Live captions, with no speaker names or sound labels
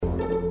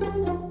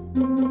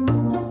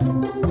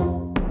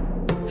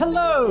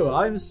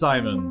Hello, I'm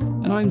Simon.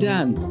 And I'm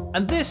Dan.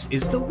 And this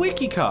is the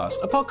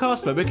Wikicast, a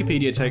podcast where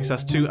Wikipedia takes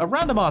us to a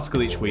random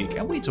article each week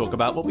and we talk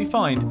about what we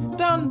find.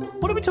 Dan,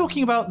 what are we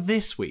talking about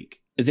this week?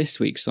 This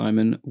week,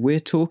 Simon, we're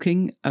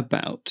talking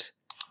about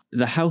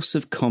the House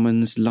of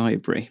Commons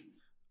Library.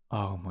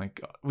 Oh my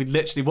god. We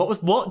literally,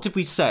 what did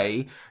we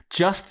say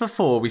just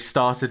before we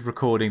started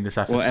recording this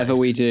episode? Whatever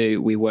we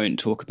do, we won't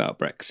talk about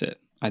Brexit.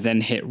 I then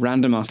hit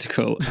random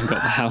article and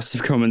got the House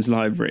of Commons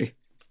Library.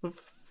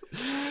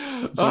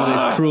 It's one of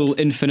those cruel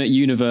infinite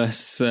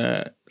universe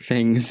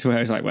things where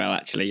it's like, well,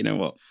 actually, you know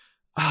what?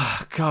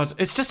 Ah, God,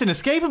 it's just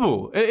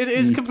inescapable. It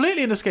is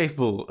completely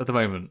inescapable at the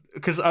moment.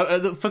 Because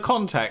for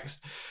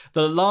context,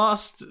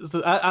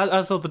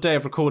 as of the day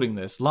of recording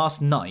this,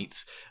 last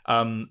night,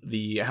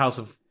 the House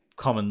of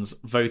Commons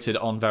voted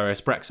on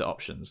various Brexit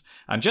options.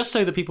 And just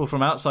so that people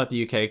from outside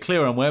the UK are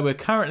clear on where we're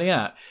currently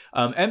at,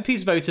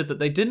 MPs voted that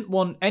they didn't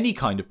want any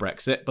kind of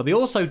Brexit, but they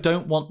also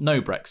don't want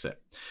no Brexit.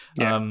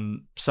 Yeah.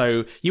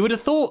 So you would have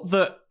thought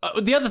that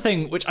the other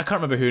thing, which I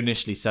can't remember who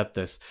initially said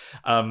this,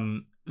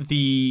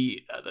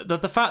 the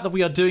fact that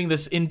we are doing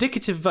this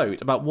indicative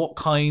vote about what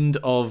kind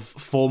of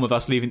form of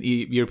us leaving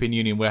the European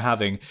Union we're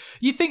having,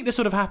 you think this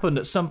would have happened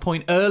at some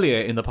point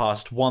earlier in the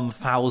past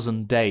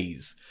 1,000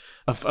 days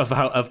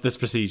of this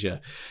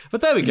procedure.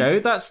 But there we go.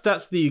 That's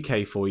the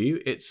UK for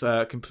you. It's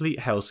a complete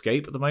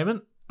hellscape at the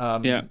moment.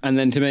 Yeah, and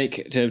then to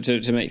make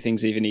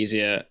things even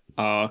easier,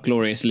 our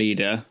glorious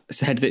leader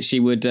said that she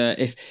would,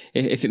 if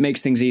it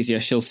makes things easier,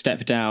 she'll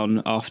step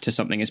down after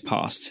something is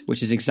passed,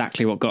 which is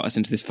exactly what got us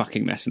into this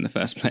fucking mess in the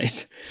first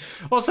place.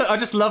 Also, I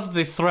just love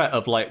the threat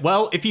of like,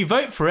 well, if you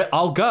vote for it,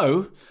 I'll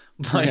go.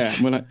 Like,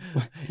 yeah, well,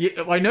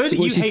 I know that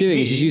what she's doing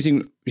is she's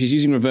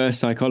using reverse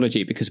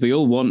psychology because we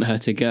all want her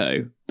to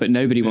go, but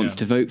nobody wants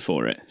to vote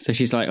for it. So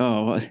she's like,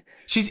 oh, what?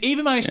 She's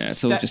even managed to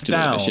step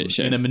down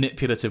in a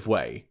manipulative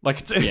way.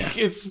 Like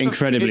it's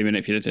incredibly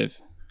manipulative.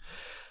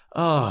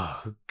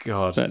 Oh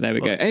God! But there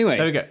we go. Anyway,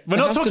 there we go. We're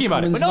not talking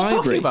about it. We're not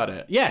talking about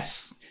it.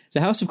 Yes.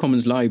 The House of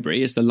Commons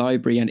Library is the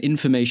library and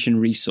information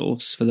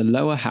resource for the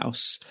lower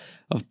house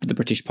of the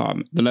British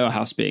Parliament, the lower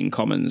house being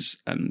Commons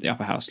and the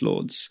upper house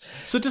Lords.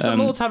 So does the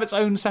Lords have its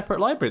own separate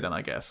library then,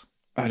 I guess?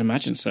 I'd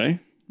imagine so.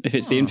 If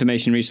it's the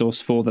information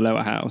resource for the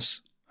lower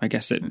house, I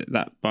guess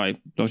that by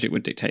logic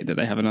would dictate that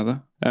they have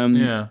another.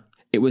 Yeah.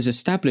 It was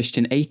established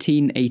in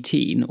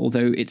 1818,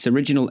 although its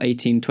original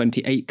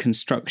 1828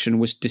 construction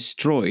was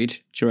destroyed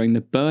during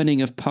the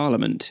burning of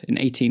Parliament in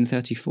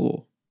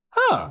 1834.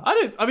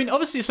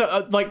 Obviously,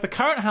 so like the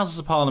current Houses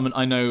of Parliament,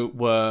 I know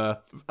were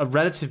a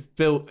relative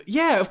built.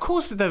 Yeah, of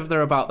course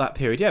they're about that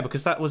period. Yeah,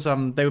 because that was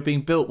they were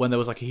being built when there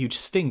was like a huge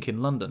stink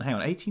in London. Hang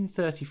on,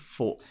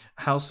 1834,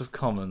 House of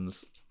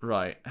Commons.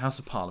 Right, House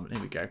of Parliament,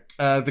 here we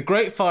go. The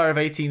Great Fire of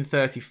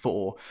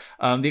 1834.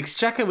 The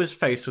Exchequer was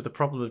faced with the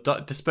problem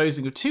of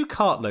disposing of 2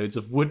 cartloads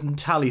of wooden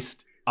tally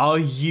Are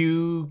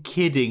you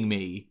kidding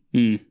me?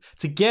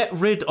 To get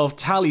rid of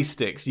tally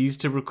sticks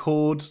used to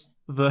record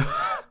the...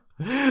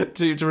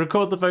 to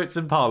record the votes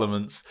in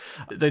parliaments,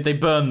 they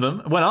burn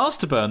them. When asked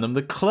to burn them,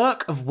 the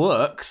Clerk of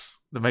Works,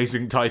 the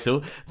amazing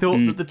title,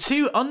 thought that the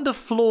 2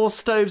 underfloor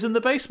stoves in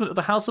the basement of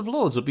the House of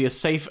Lords would be a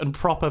safe and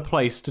proper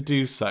place to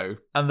do so.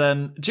 And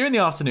then, during the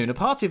afternoon, a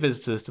party of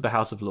visitors to the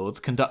House of Lords,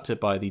 conducted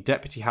by the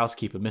deputy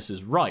housekeeper,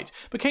 Mrs. Wright,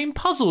 became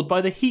puzzled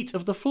by the heat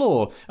of the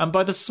floor and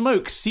by the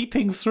smoke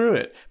seeping through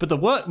it, but the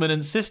workmen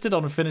insisted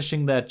on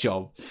finishing their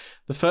job.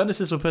 The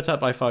furnaces were put out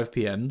by 5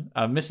 p.m.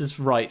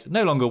 Mrs. Wright,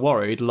 no longer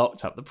worried,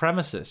 locked up the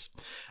premises.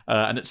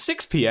 And at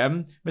 6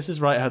 p.m.,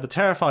 Mrs. Wright heard the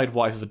terrified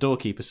wife of a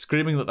doorkeeper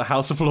screaming that the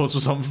House of Lords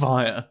was on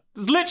fire.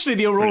 It's literally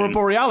the Aurora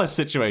Borealis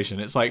situation.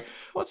 It's like,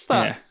 what's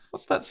that? Yeah.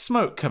 What's that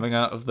smoke coming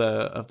out of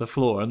the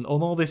floor and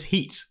all this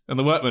heat? And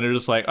the workmen are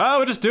just like, oh,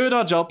 we're just doing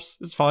our jobs.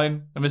 It's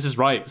fine. And Mrs.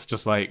 Wright's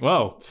just like,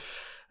 well,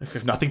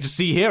 there's nothing to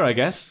see here, I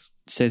guess.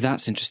 So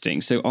that's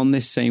interesting. So on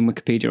this same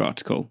Wikipedia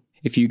article,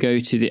 if you go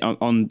to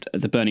on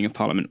the Burning of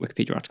Parliament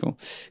Wikipedia article,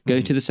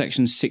 go to the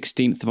section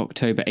 16th of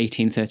October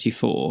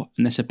 1834,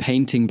 and there's a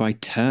painting by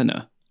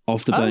Turner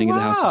of the burning of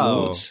the House of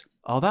Lords.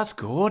 Oh, that's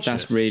gorgeous.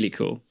 That's really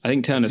cool. I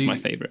think Turner's my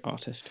favourite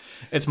artist.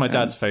 It's my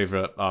dad's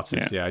favourite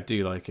artist. Yeah, I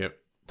do like it.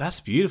 That's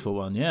a beautiful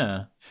one,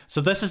 yeah.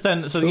 So this is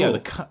then, so cool. Yeah,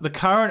 the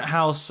current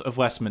House of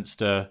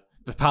Westminster,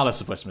 the Palace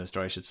of Westminster,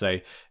 I should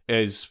say,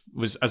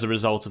 was as a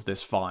result of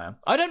this fire.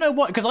 I don't know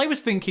what, because I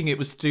was thinking it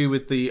was to do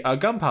with the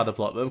gunpowder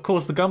plot, but of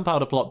course the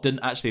gunpowder plot didn't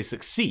actually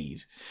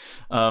succeed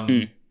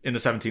in the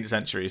 17th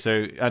century.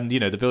 So, and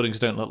the buildings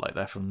don't look like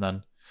they're from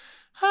then.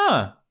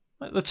 Huh.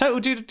 The total,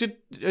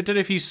 I don't know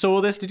if you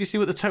saw this. Did you see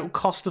what the total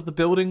cost of the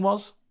building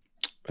was?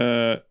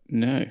 No.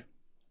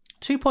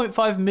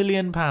 £2.5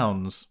 million.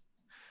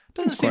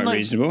 That's quite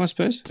reasonable, I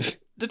suppose.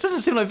 It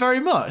doesn't seem like very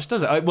much,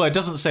 does it? Well, it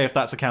doesn't say if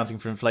that's accounting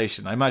for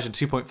inflation. I imagine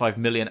 2.5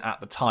 million at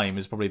the time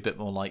is probably a bit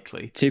more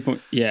likely.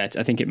 Yeah,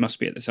 I think it must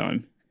be at the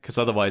time. because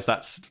otherwise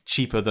that's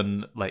cheaper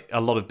than like a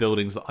lot of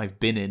buildings that I've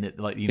been in at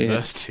like the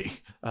university.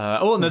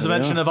 And there's a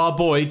mention of our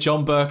boy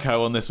John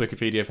Burko on this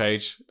Wikipedia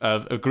page,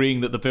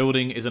 agreeing that the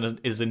building is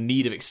in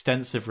need of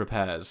extensive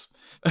repairs.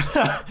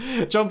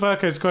 John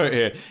Burko's quote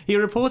here: he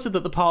reported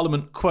that the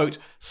Parliament, quote,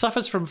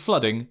 suffers from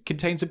flooding,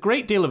 contains a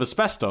great deal of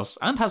asbestos,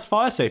 and has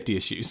fire safety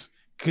issues.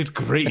 Good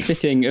grief.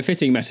 A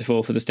fitting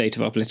metaphor for the state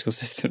of our political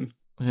system.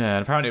 Yeah,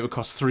 and apparently it would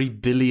cost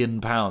 £3 billion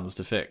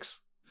to fix.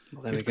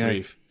 Well, there we go.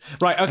 Grief.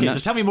 Right, okay, so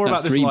tell me more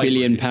about this £3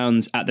 library.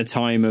 billion at the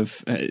time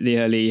of the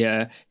early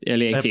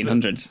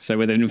 1800s. So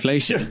with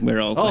inflation,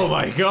 we're all... Oh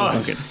my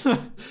God.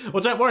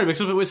 Well, don't worry,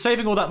 because we're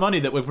saving all that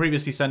money that we're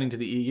previously sending to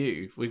the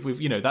EU.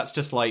 We've that's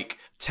just like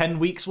 10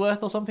 weeks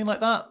worth or something like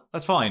that.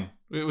 That's fine.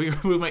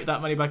 We'll make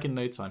that money back in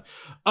no time.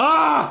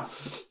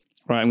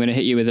 Right, I'm going to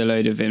hit you with a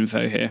load of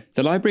info here.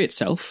 The library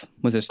itself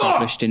was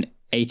established in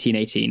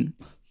 1818.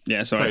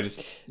 Yeah, sorry.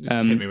 Just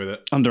hit me with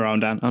it.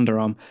 Underarm, Dan,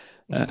 underarm.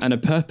 And a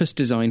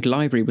purpose-designed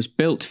library was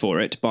built for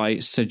it by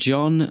Sir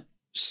John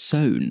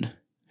Soane,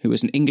 who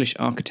was an English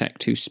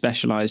architect who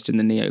specialised in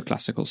the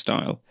neoclassical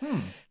style.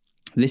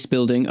 This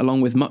building, along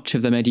with much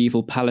of the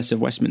medieval Palace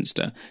of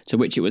Westminster, to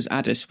which it was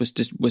added,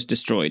 was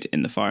destroyed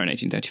in the fire in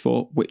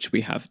 1834, which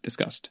we have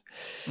discussed.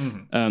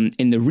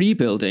 In the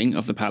rebuilding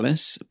of the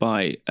palace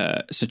by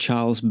Sir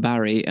Charles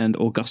Barry and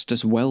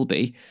Augustus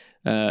Welby,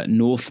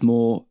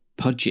 Northmore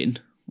Pudgeon...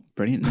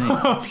 Brilliant name.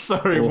 I'm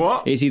sorry,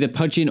 what? It's either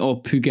Pudgeon or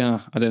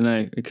Pugin. I don't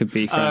know. It could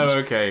be French. Oh,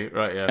 okay.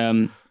 Right,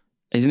 yeah.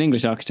 He's an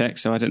English architect,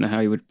 so I don't know how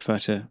you would prefer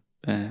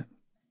to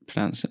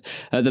pronounce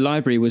it. The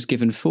library was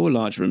given 4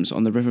 large rooms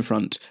on the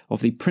riverfront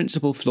of the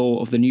principal floor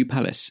of the new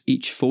palace,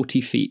 each 40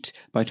 feet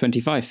by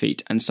 25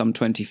 feet and some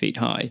 20 feet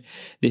high.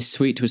 This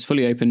suite was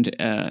fully opened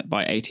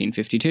by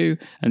 1852,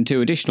 and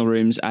 2 additional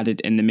rooms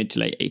added in the mid to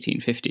late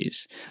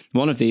 1850s.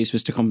 One of these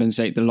was to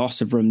compensate the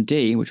loss of Room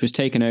D, which was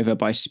taken over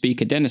by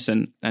Speaker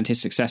Denison and his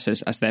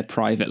successors as their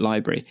private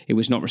library. It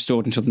was not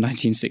restored until the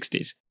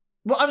 1960s.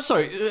 Well, I'm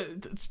sorry.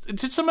 Did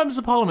some members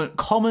of Parliament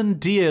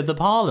commandeer the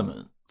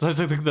Parliament?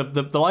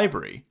 The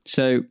library.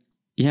 So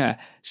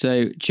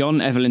John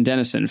Evelyn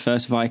Denison,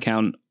 1st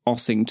Viscount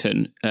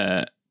Ossington,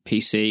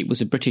 PC, was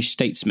a British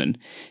statesman.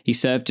 He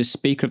served as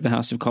Speaker of the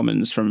House of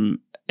Commons from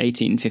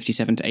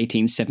 1857 to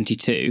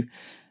 1872,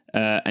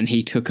 and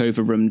he took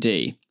over Room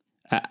D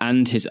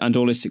and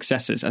all his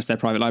successors as their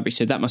private library.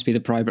 So that must be the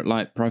private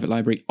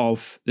library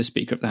of the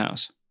Speaker of the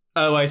House.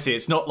 Oh, I see.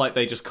 It's not like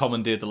they just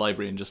commandeered the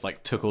library and just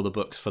like took all the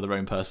books for their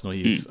own personal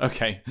use.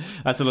 Okay,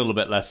 that's a little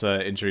bit less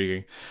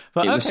intriguing.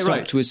 But it was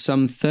stocked with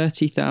some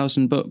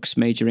 30,000 books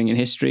majoring in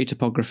history,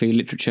 topography,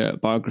 literature,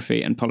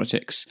 biography, and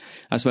politics,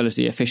 as well as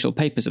the official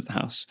papers of the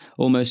House.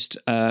 Almost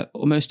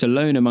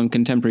alone among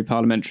contemporary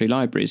parliamentary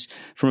libraries,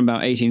 from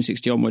about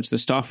 1860 onwards, the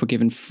staff were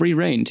given free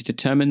rein to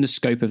determine the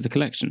scope of the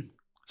collection.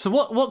 So,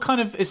 what kind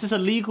of is this a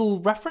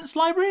legal reference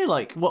library?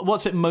 Like,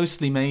 what's it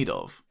mostly made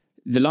of?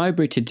 The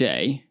library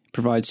today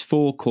provides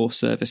 4 core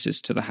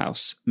services to the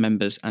House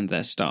members and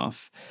their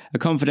staff. A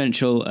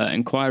confidential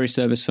inquiry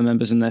service for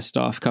members and their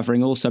staff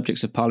covering all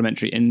subjects of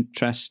parliamentary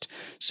interest,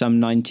 some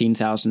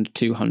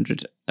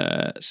 19,200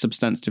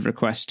 substantive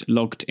request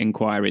logged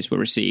inquiries were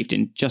received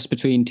in just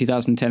between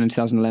 2010 and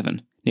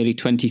 2011. Nearly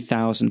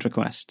 20,000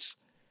 requests.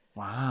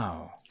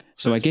 Wow.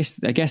 So I guess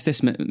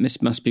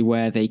this must be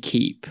where they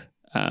keep...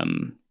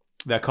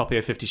 their copy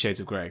of 50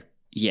 Shades of Grey.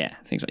 Yeah,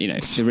 things like,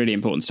 the really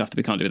important stuff that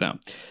we can't do without.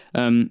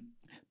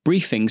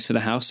 Briefings for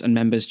the House and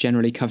members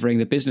generally covering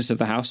the business of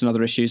the House and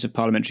other issues of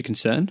parliamentary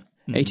concern.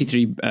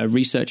 83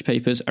 research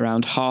papers,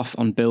 around half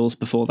on bills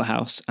before the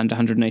House, and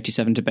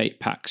 187 debate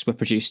packs were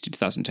produced in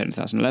 2010 and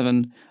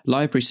 2011.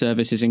 Library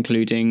services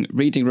including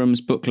reading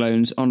rooms, book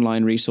loans,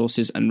 online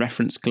resources and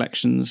reference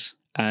collections,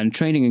 and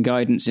training and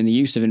guidance in the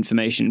use of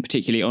information,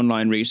 particularly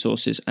online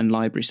resources and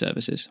library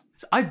services.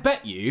 I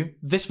bet you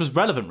this was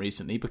relevant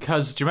recently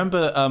because do you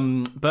remember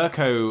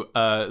Burko,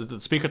 the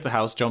Speaker of the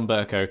House, John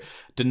Burko,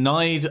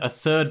 denied a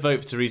third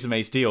vote for Theresa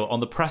May's deal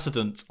on the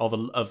precedent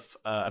of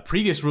a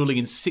previous ruling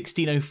in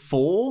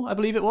 1604, I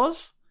believe it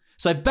was.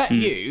 So I bet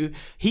you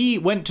he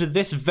went to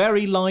this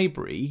very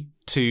library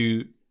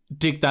to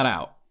dig that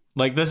out.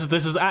 Like this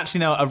is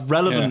actually now a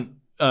relevant.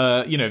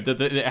 Yeah.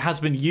 It has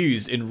been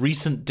used in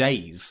recent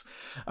days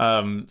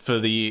for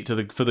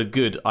the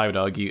good, I would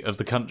argue, of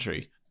the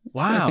country.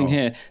 Wow! I think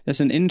here there's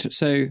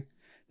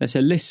there's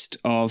a list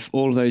of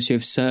all of those who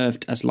have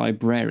served as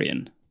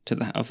librarian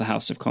of the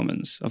House of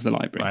Commons of the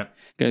library.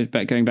 Right.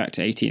 Going back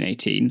to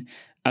 1818,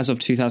 as of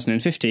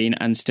 2015,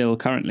 and still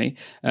currently,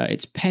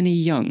 it's Penny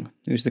Young,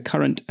 who's the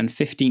current and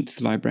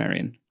 15th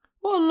librarian.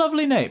 What a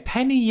lovely name,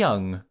 Penny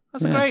Young.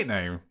 That's a great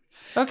name.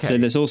 Okay. So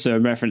there's also a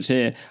reference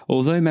here.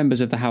 Although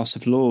members of the House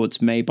of Lords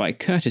may by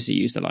courtesy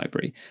use the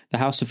library, the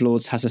House of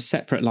Lords has a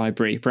separate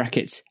library,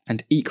 brackets,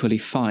 and equally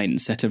fine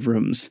set of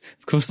rooms.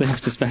 Of course they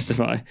have to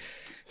specify.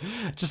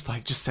 Just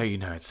so you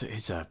know,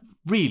 it's a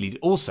really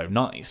also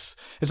nice.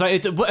 It's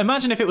like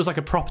imagine if it was like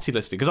a property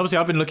listing, because obviously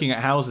I've been looking at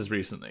houses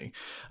recently.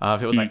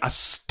 If it was like a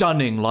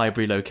stunning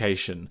library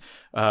location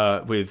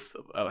with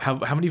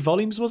how many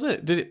volumes was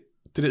it? Did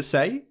it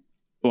say?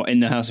 Or in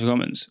the House of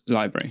Commons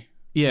library.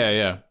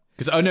 Yeah.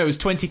 Because it was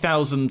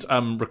 20,000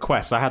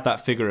 requests. I had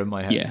that figure in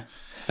my head. Yeah.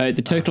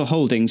 The total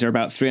holdings are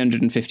about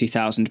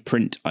 350,000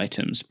 print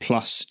items,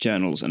 plus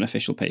journals and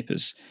official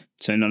papers.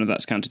 So none of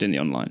that's counted in the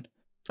online.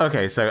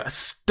 Okay, so a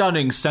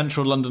stunning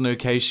central London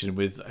location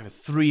with over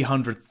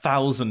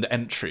 300,000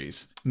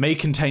 entries. May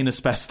contain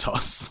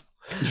asbestos.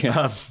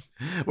 Yeah.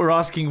 We're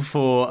asking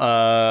for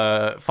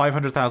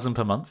 500,000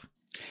 per month.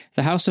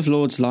 The House of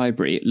Lords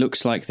Library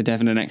looks like the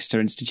Devon and Exeter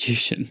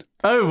institution.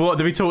 Oh,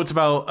 what? We talked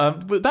about...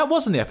 that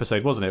was in the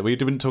episode, wasn't it? We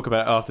didn't talk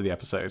about it after the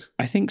episode.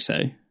 I think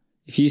so.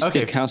 If you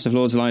stick House of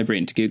Lords Library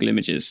into Google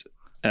Images,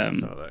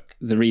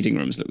 the reading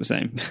rooms look the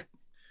same.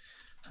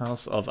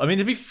 House of... I mean,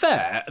 to be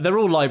fair, they're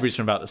all libraries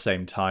from about the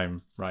same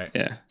time, right?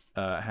 Yeah.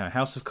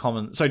 House of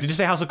Commons... Sorry, did you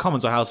say House of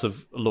Commons or House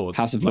of Lords?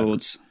 House of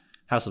Lords.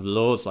 House of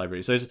Lords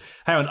Library. So,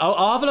 hang on,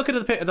 I'll have a look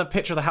at the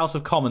picture of the House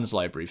of Commons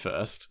Library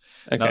first.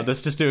 Okay. Now,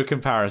 let's just do a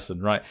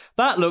comparison, right?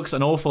 That looks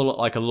an awful lot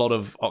like a lot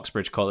of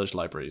Oxbridge College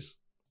libraries.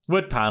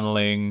 Wood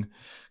panelling,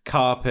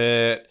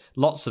 carpet,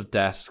 lots of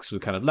desks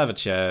with kind of leather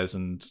chairs,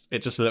 and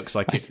it just looks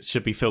like it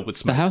should be filled with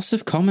smoke. The House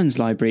of Commons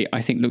Library,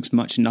 I think, looks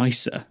much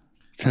nicer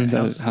than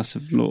the House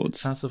of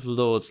Lords. House of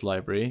Lords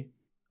Library.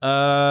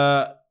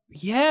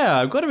 Yeah,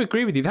 I've got to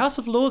agree with you. The House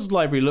of Lords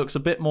Library looks a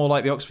bit more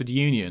like the Oxford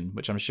Union,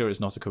 which I'm sure is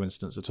not a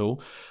coincidence at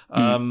all.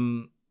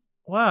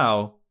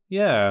 Wow.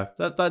 Yeah,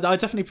 I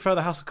definitely prefer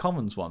the House of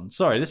Commons one.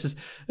 Sorry, this is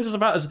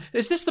about as...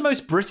 Is this the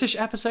most British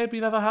episode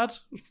we've ever had?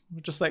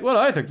 We're just like, well,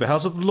 I think the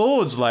House of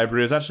Lords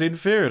Library is actually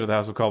inferior to the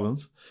House of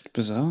Commons.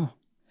 Bizarre.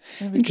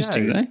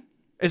 Interesting, though.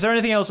 Is there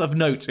anything else of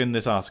note in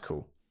this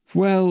article?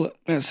 Well,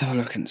 let's have a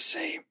look and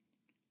see.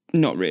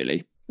 Not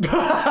really.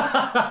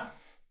 Okie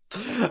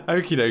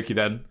dokie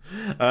then.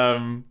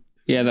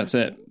 Yeah, that's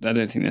it. I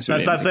don't think that's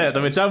really... That's it.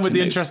 Then we're done with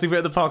the interesting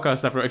bit of the podcast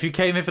stuff. If you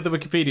came here for the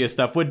Wikipedia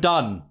stuff, we're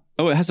done.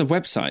 Oh, it has a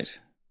website.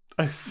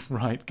 Oh,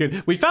 right,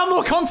 good. We found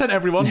more content,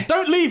 everyone.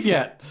 Don't leave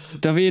yet.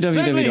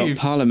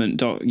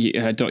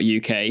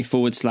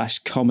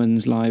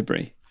 www.parliament.uk/Commons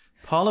Library.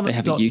 Parliament. They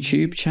have a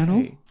YouTube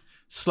channel?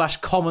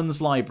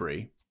 /Commons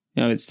Library.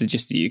 No, it's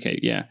just the UK,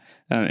 yeah.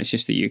 It's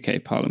just the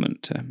UK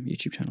Parliament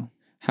YouTube channel.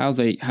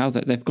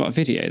 They've got a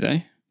video,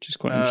 though, which is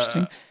quite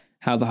interesting.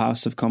 How the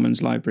House of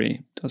Commons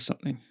Library does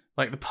something.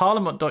 Like the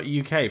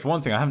parliament.uk. For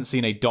one thing, I haven't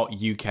seen a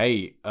 .uk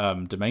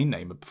domain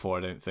name before,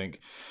 I don't think.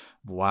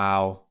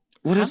 Wow.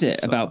 What is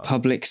it about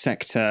public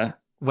sector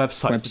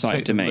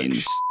website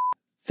domains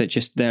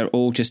that they're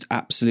all just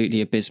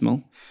absolutely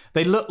abysmal?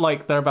 They look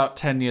like they're about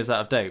 10 years out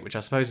of date, which I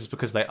suppose is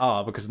because they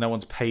are, because no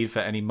one's paid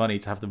for any money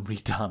to have them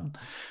redone.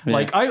 Yeah.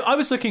 Like I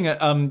was looking at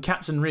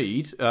Captain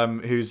Reed,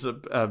 who's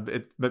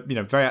a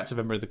very active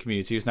member of the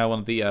community, who's now one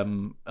of the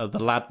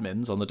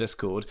ladmins on the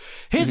Discord.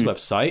 His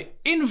website,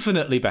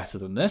 infinitely better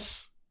than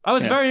this. I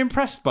was very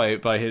impressed by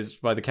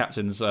the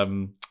captain's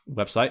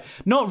website.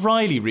 Not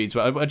Riley Reed's,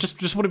 but I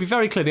just want to be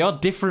very clear. They are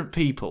different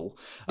people.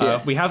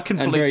 Yes. We have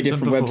conflated and very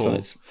different them before.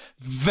 Websites.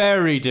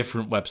 Very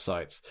different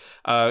websites.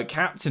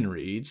 Captain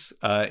Reed's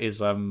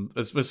is I'm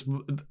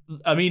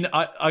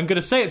going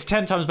to say it's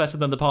 10 times better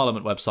than the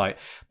Parliament website.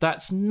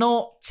 That's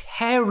not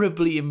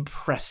terribly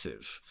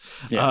impressive.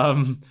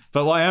 Yeah.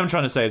 But what I am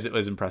trying to say is it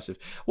was impressive.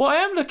 What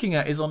I am looking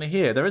at is on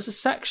here. There is a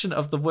section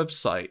of the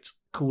website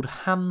called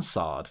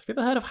Hansard. Have you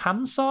ever heard of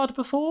Hansard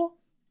before?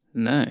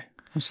 No.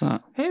 What's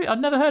that? Hey, I've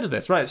never heard of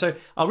this. Right, so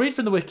I'll read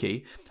from the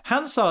wiki.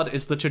 Hansard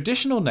is the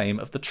traditional name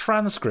of the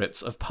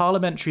transcripts of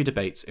parliamentary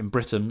debates in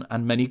Britain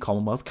and many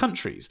Commonwealth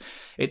countries.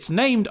 It's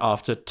named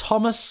after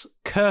Thomas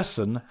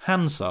Curson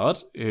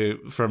Hansard, who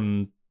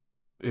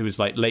was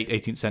like late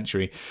 18th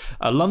century,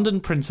 a London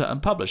printer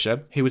and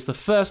publisher who was the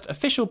first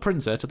official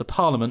printer to the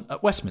Parliament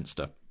at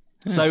Westminster.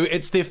 So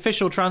it's the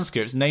official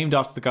transcripts named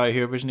after the guy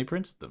who originally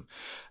printed them.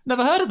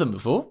 Never heard of them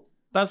before.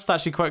 That's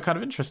actually quite kind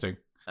of interesting.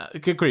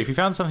 Good grief. We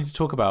found something to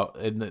talk about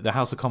in the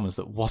House of Commons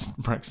that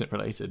wasn't Brexit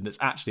related, and it's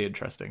actually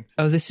interesting.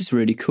 Oh, this is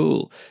really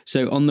cool.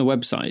 So on the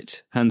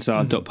website,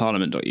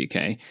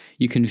 hansard.parliament.uk,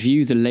 you can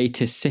view the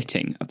latest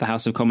sitting of the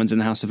House of Commons and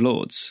the House of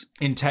Lords.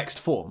 In text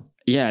form?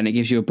 Yeah, and it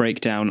gives you a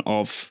breakdown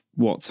of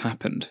what's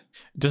happened.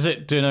 Do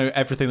you know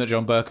everything that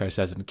John Bercow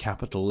says in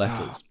capital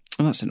letters?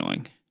 Oh, that's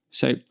annoying.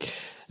 So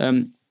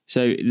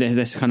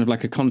there's kind of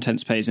like a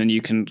contents page, and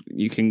you can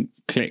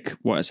click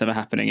what's ever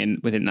happening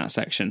within that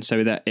section.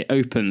 So that it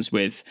opens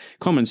with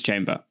Commons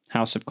Chamber,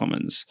 House of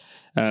Commons,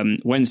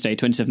 Wednesday,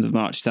 27th of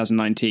March,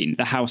 2019.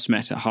 The House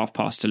met at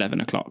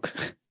 11:30 o'clock.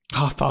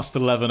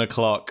 11:30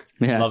 o'clock.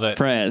 Yeah, love it.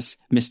 Prayers.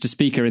 Mr.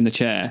 Speaker in the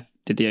chair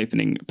did the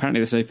opening.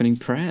 Apparently, there's opening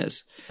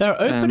prayers. They're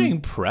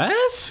opening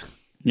prayers?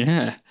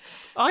 Yeah,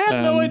 I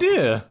had no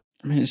idea.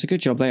 I mean, it's a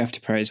good job they have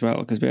to pray as well,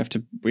 because we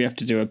have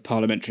to do a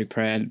parliamentary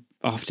prayer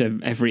after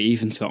every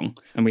evensong,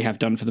 and we have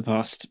done for the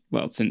past,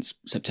 since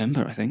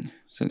September, I think.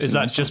 Is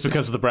that just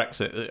because of the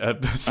Brexit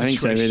situation? I think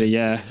so, really,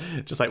 yeah.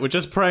 Just like, we're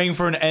just praying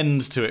for an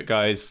end to it,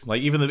 guys.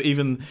 Like, even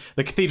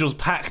the cathedral's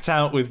packed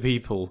out with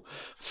people.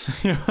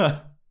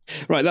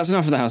 Right, that's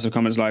enough of the House of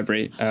Commons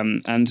Library.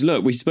 And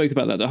look, we spoke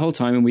about that the whole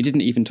time, and we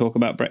didn't even talk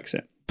about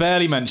Brexit.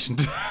 Barely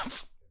mentioned.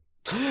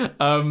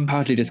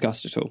 Hardly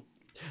discussed at all.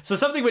 So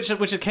something which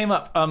had came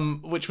up,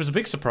 which was a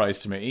big surprise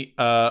to me,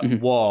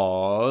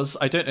 was,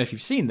 I don't know if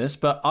you've seen this,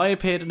 but I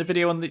appeared in a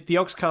video on the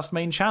Oxcast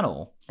main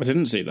channel. I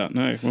didn't see that,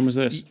 no. When was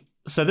this?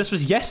 So this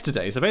was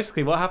yesterday. So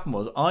basically what happened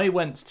was I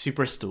went to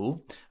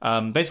Bristol.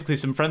 Basically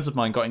some friends of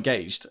mine got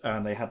engaged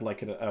and they had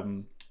like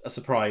a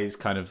surprise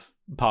kind of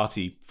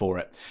party for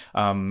it,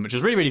 which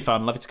was really, really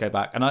fun. Lovely to go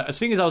back. And as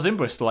soon as I was in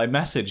Bristol, I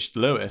messaged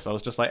Lewis. I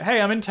was just like,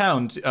 hey, I'm in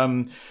town. Do you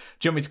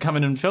want me to come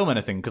in and film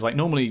anything? Because like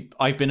normally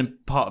I've been a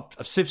part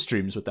of Civ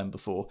streams with them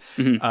before.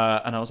 And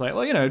I was like,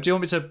 well, do you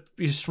want me to,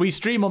 we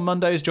stream on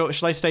Mondays?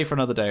 Shall I stay for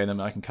another day and then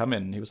I can come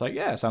in? And he was like,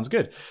 yeah, sounds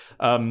good.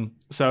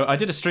 So I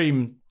did a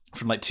stream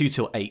from like 2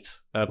 till 8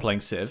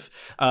 playing Civ.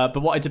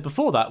 But what I did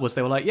before that was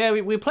they were like, yeah,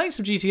 we were playing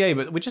some GTA,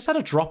 but we just had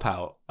a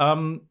dropout.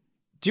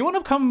 Do you want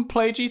to come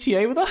play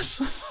GTA with us?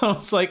 I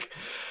was like,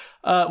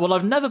 well,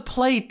 I've never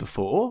played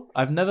before.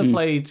 I've never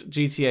played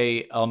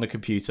GTA on the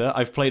computer.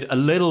 I've played a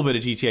little bit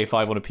of GTA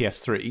 5 on a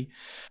PS3.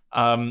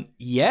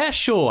 Yeah,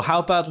 sure.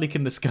 How badly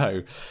can this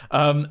go?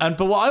 But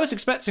what I was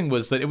expecting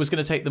was that it was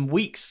going to take them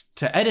weeks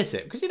to edit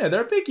it. Because,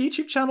 they're a big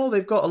YouTube channel.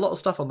 They've got a lot of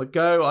stuff on the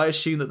go. I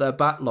assume that their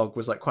backlog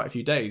was like quite a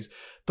few days.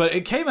 But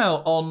it came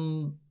out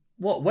on,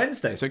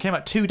 Wednesday? So it came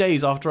out 2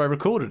 days after I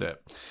recorded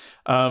it.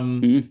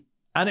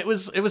 And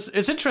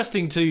it's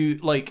interesting to,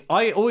 like,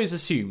 I always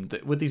assumed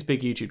that with these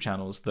big YouTube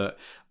channels that,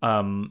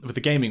 with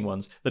the gaming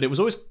ones, that it was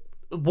always,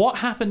 what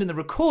happened in the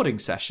recording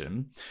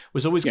session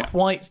was always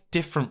quite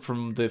different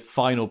from the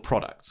final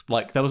product.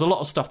 Like, there was a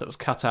lot of stuff that was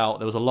cut out.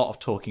 There was a lot of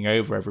talking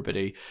over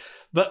everybody.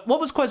 But what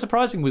was quite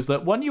surprising was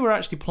that when you were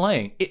actually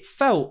playing, it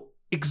felt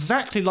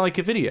exactly like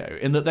a video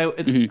in that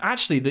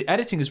actually the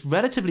editing is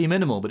relatively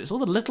minimal, but it's all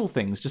the little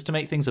things just to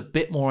make things a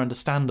bit more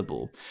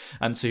understandable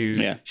and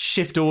to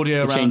shift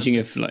audio around. Changing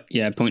of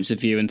points of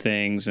view and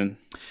things and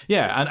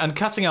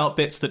cutting out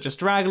bits that just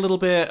drag a little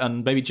bit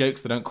and maybe jokes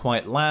that don't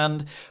quite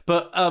land.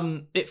 But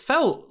it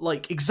felt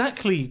like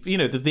exactly,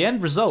 the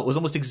end result was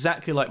almost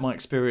exactly like my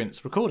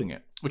experience recording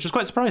it, which was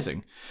quite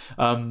surprising.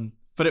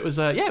 But it was,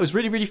 it was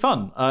really, really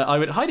fun. I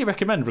would highly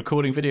recommend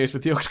recording videos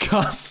with the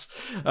Oxcast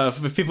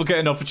if people get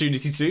an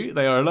opportunity to.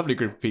 They are a lovely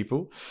group of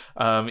people,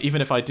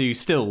 even if I do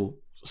still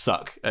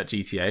suck at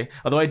GTA.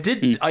 Although I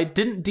didn't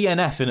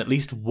DNF in at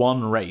least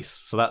one race,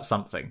 so that's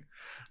something.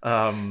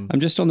 I'm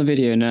just on the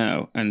video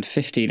now, and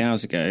 15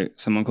 hours ago,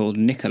 someone called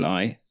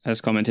Nikolai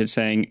has commented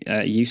saying,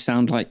 you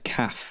sound like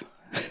Calf.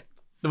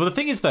 Well, the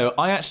thing is, though,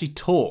 I actually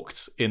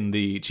talked in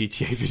the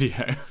GTA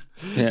video,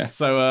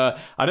 so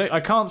I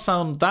can't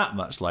sound that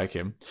much like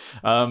him.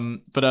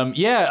 But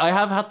I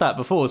have had that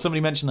before. Somebody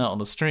mentioned that on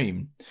the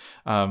stream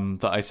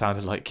that I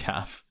sounded like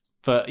Calf.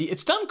 But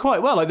it's done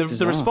quite well. Like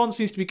the response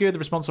seems to be good. The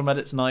response on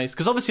Reddit's nice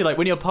because obviously, like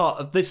when you're part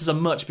of this is a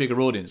much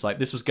bigger audience. Like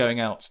this was going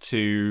out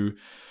to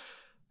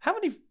how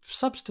many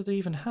subs do they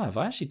even have?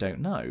 I actually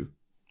don't know.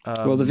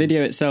 Well, the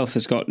video itself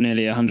has got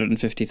nearly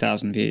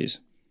 150,000 views.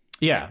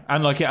 Yeah,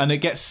 and it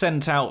gets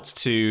sent out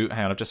to.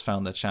 Hang on, I've just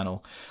found their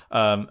channel.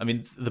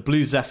 The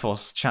Blue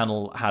Zephos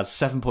channel has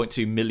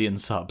 7.2 million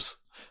subs,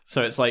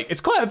 so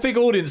it's quite a big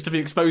audience to be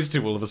exposed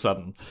to all of a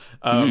sudden.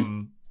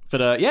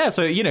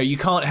 So you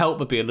can't help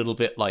but be a little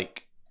bit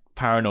like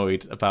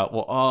paranoid about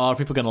are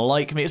people going to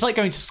like me? It's like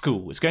going to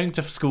school. It's going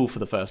to school for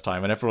the first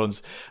time,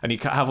 and you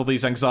have all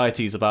these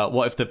anxieties about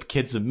what if the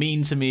kids are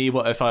mean to me?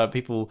 What if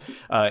people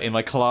in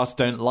my class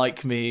don't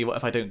like me? What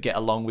if I don't get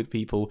along with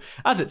people?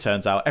 As it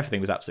turns out,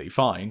 everything was absolutely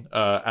fine,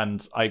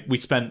 and we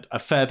spent a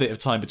fair bit of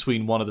time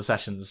between one of the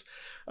sessions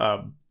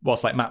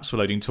whilst like maps were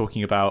loading,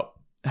 talking about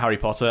Harry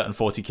Potter and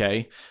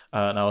 40k,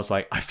 and I was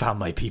like, I found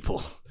my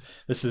people.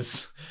 This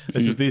is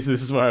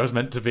where I was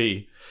meant to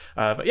be.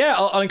 But yeah,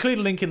 I'll include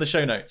a link in the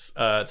show notes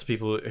to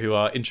people who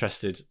are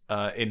interested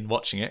in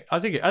watching it.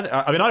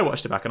 I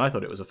watched it back and I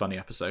thought it was a funny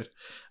episode.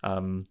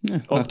 I'll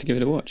have to give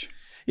it a watch.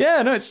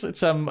 Yeah, no, it's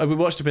we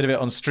watched a bit of it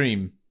on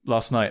stream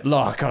last night.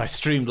 Oh God, I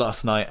streamed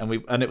last night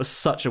and it was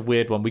such a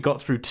weird one. We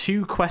got through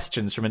 2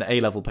 questions from an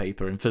A-level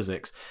paper in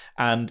physics,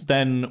 and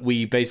then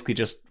we basically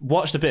just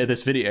watched a bit of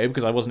this video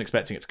because I wasn't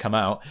expecting it to come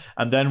out,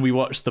 and then we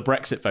watched the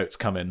Brexit votes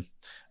come in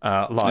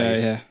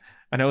live.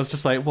 And I was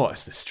just like, what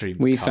is this stream?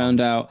 We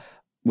found out.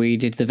 We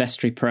did the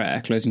vestry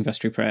prayer, closing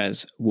vestry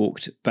prayers,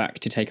 walked back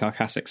to take our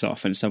cassocks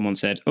off, and someone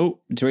said, "Oh,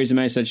 Theresa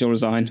May said she'll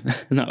resign."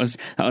 And that was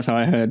how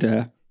I heard.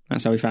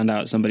 That's how we found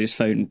out somebody's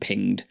phone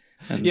pinged.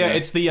 And,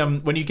 it's the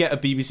when you get a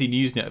BBC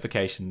News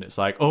notification, it's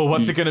like, oh,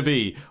 what's it going to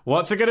be?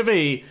 What's it going to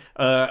be?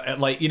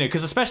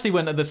 Because especially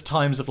when there's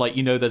times of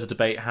there's a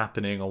debate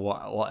happening or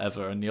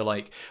whatever, and you're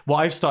like, what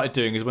I've started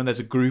doing is when there's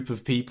a group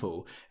of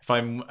people, if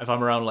I'm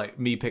around like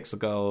me, Pixel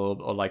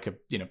Girl, or like a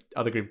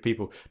other group of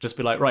people, just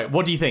be like, right,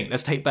 what do you think?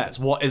 Let's take bets.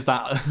 What is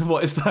that?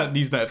 What is that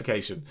news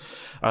notification?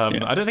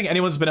 I don't think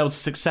anyone's been able to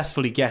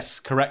successfully guess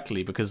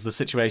correctly because the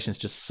situation is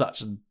just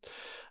such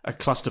a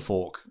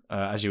clusterfork,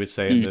 as you would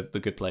say in the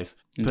Good Place.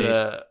 Indeed.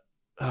 But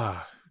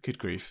Good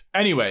grief.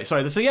 Anyway,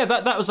 sorry. So yeah,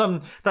 that was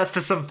that's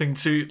just something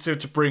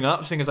to bring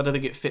up, seeing as I don't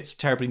think it fits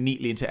terribly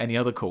neatly into any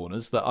other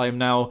corners. That I am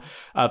now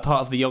part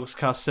of the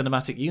Yogscast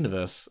cinematic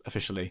universe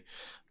officially,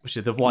 which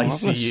is the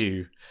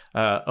YCU.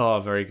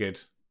 Very good.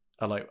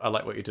 I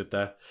like what you did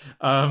there.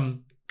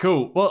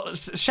 Cool. Well,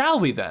 shall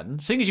we then?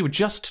 Seeing as you were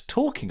just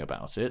talking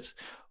about it,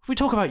 we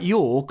talk about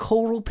your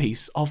choral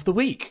piece of the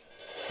week.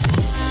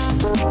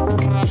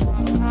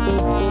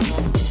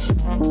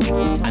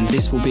 And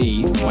this will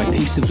be my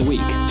piece of the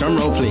week. Drum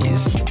roll,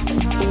 please.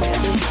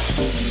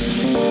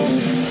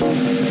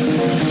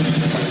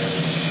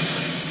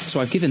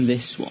 So I've given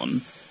this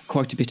one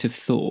quite a bit of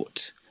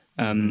thought,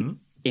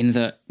 in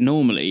that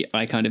normally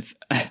I kind of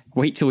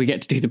wait till we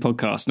get to do the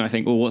podcast and I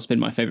think, well, what's been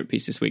my favourite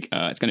piece this week?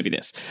 It's going to be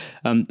this.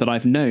 But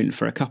I've known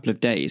for a couple of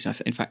days,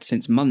 in fact,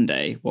 since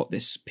Monday, what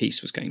this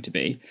piece was going to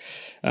be,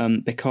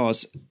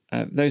 because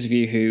those of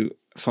you who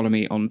follow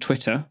me on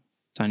Twitter,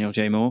 Daniel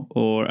J. Moore,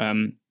 or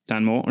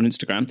Dan Moore on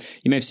Instagram,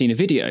 you may have seen a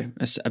video,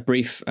 a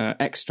brief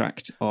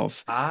extract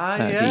of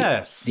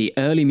the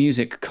early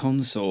music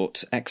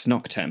consort Ex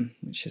Noctem,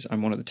 which is,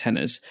 I'm one of the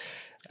tenors.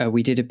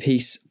 We did a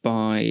piece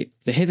by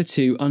the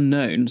hitherto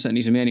unknown,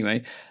 certainly to me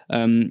anyway,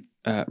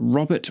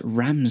 Robert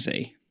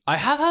Ramsey. I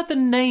have heard the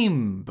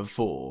name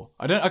before.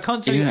 I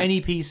can't tell you any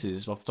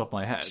pieces off the top of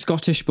my head.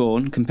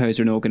 Scottish-born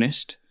composer and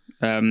organist.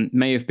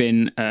 May have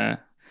been...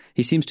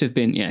 He seems to have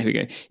been, here we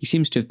go. He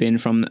seems to have been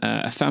from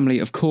a family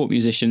of court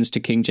musicians to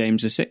King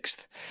James VI.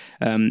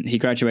 He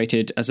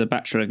graduated as a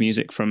Bachelor of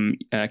Music from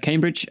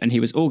Cambridge, and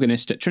he was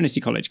organist at Trinity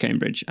College,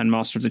 Cambridge, and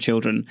Master of the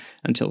Children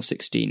until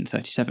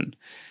 1637.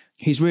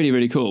 He's really,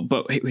 really cool,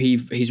 but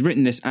he's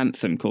written this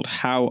anthem called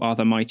How Are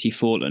the Mighty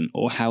Fallen,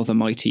 or How the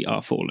Mighty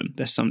Are Fallen.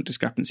 There's some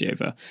discrepancy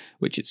over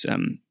which it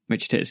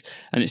is.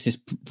 And it's this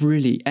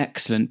really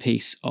excellent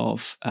piece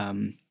of...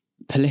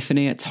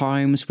 polyphony at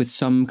times with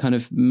some kind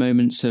of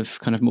moments of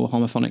kind of more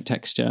homophonic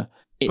texture.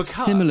 It's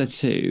similar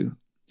to...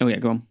 Oh yeah,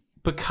 go on.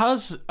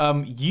 Because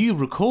you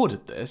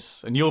recorded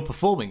this and you're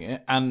performing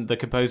it and the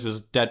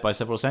composer's dead by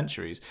several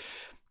centuries,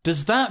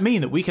 does that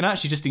mean that we can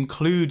actually just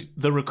include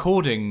the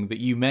recording that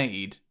you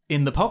made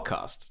in the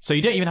podcast? So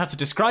you don't even have to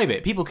describe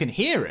it. People can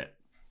hear it.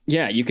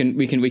 Yeah, we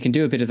can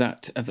do a bit of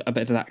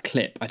that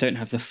clip. I don't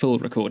have the full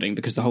recording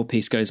because the whole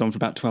piece goes on for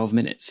about 12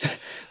 minutes.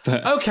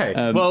 But okay,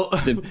 well,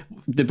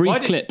 the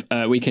brief clip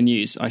we can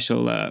use.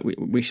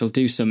 We shall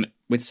do some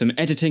with some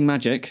editing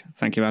magic.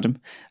 Thank you, Adam.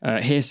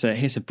 Here's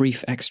a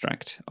brief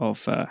extract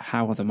of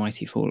How Are the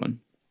Mighty Fallen.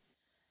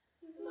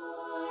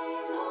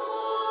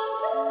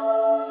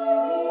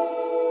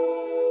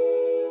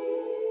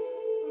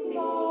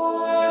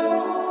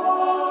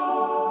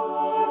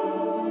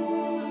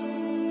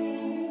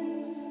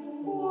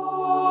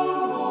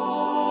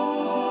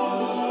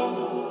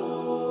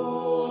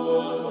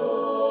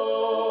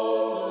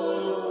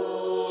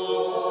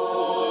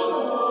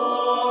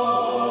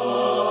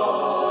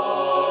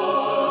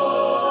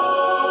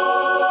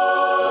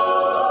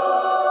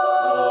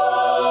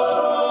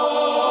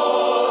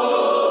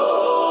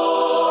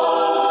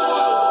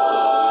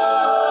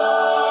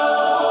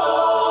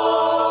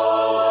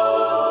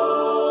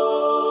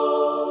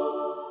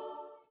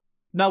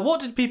 Now,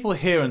 what did people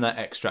hear in that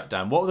extract,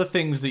 Dan? What were the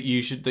things that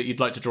you'd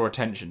like to draw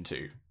attention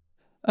to?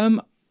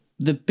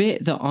 The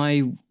bit that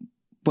I'm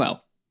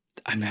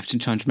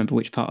trying to remember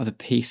which part of the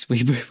piece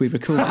we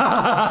recorded.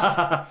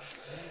 I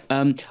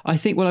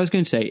think. Well, I was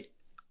going to say,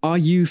 are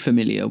you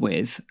familiar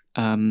with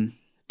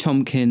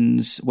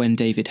Tomkins' When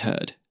David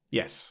Heard?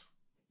 Yes.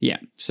 Yeah.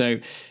 So.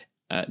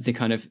 The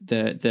kind of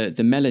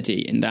the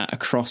melody in that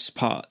across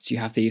parts, you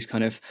have these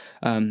kind of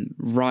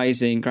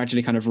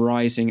gradually kind of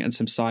rising and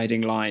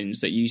subsiding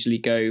lines that usually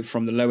go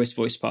from the lowest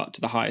voice part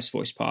to the highest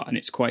voice part, and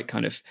it's quite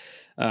kind of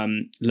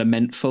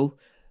lamentful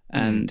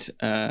and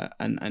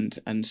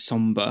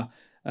somber,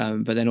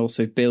 but then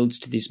also builds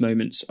to these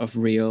moments of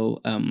real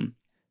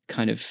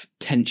kind of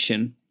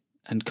tension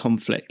and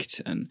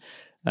conflict, and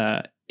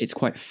it's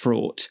quite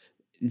fraught.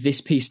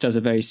 This piece does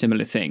a very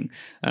similar thing.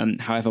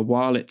 However,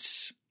 while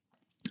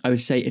I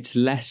would say it's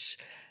less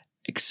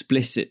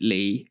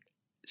explicitly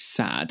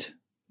sad,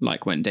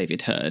 like When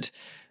David Heard.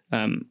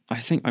 I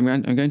think I'm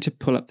going to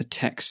pull up the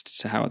text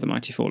to How Are the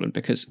Mighty Fallen,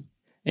 because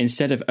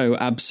instead of "Oh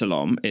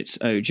Absalom," it's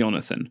 "Oh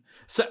Jonathan."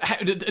 So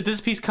did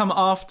this piece come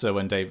after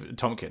When David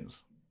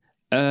Tomkins?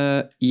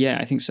 Yeah,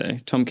 I think so.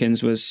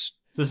 Tomkins was.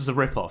 This is a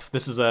rip-off.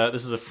 This is a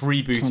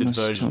freebooted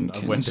version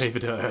of When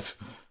David Heard.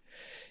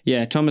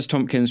 Yeah, Thomas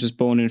Tomkins was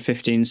born in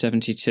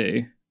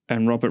 1572,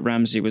 and Robert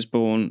Ramsey was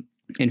born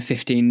in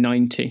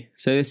 1590,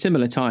 so a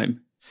similar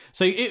time.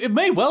 So it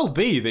may well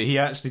be that he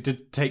actually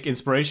did take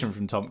inspiration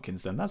from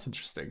Tomkins then. That's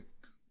interesting.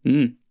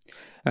 And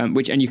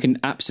you can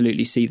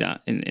absolutely see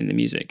that in the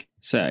music.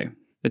 So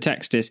the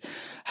text is,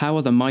 How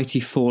are the mighty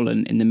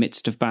fallen in the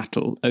midst of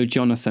battle? O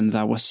Jonathan,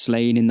 thou wast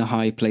slain in the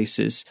high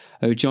places.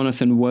 O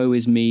Jonathan, woe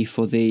is me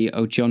for thee.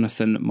 O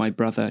Jonathan, my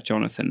brother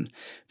Jonathan.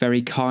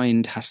 Very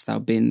kind hast thou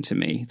been to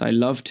me. Thy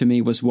love to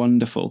me was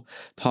wonderful,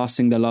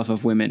 passing the love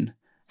of women.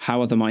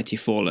 How are the mighty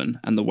fallen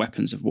and the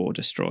weapons of war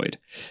destroyed?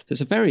 So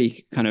it's a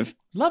very kind of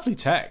lovely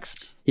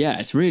text. Yeah,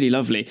 it's really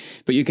lovely.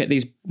 But you get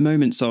these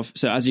moments of,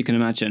 so as you can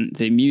imagine,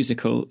 the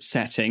musical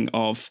setting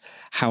of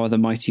how are the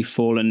mighty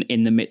fallen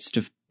in the midst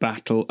of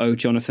battle. Oh,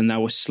 Jonathan,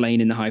 thou wast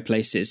slain in the high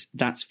places.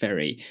 There's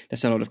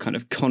a lot of kind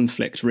of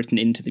conflict written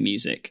into the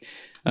music.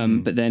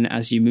 But then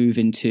as you move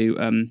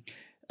into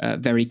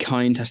very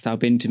kind hast thou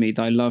been to me,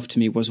 thy love to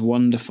me was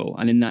wonderful.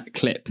 And in that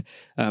clip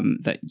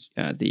that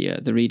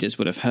the readers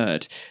would have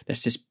heard,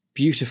 there's this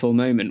beautiful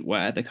moment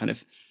where the kind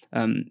of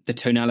the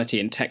tonality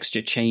and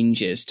texture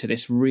changes to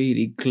this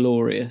really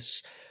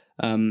glorious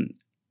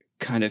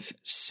kind of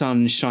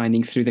sun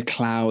shining through the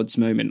clouds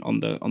moment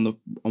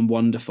on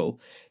wonderful,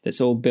 that's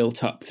all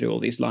built up through all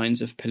these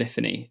lines of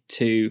polyphony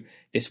to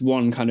this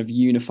one kind of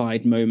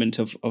unified moment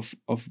of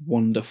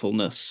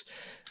wonderfulness.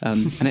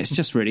 And it's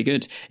just really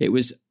good. It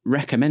was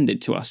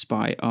recommended to us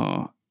by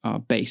our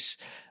bass,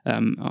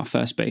 our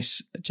first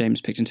bass,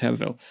 James Picton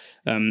Turberville,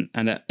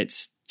 and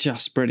it's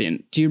just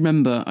brilliant. Do you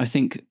remember, I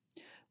think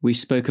we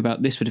spoke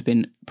about, this would have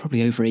been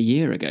probably over a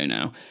year ago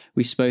now,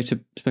 we spoke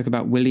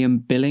about William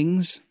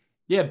Billings.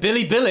 Yeah,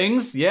 Billy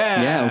Billings.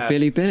 Yeah. Yeah, or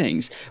Billy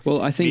Billings.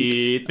 Well, I think...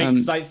 He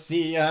thinks I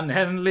see an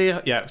heavenly...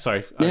 Yeah,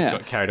 sorry. I just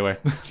got carried away.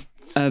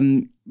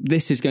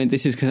 This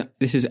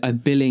is a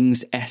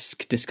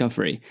Billings-esque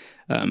discovery.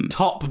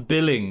 Top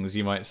Billings,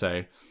 you might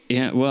say.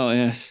 Yeah, well,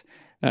 yes.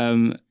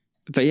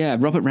 But yeah,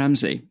 Robert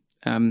Ramsey,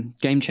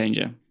 game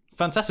changer.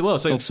 Fantastic. Well,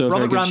 so also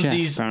Robert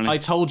Ramsey's chef, I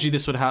Told You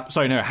This Would Happen...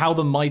 Sorry, no, How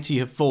the Mighty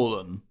Have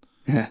Fallen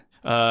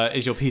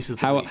is your piece of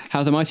the week.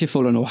 How the Mighty Have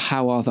Fallen, or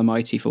How Are the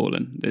Mighty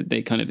Fallen?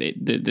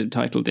 The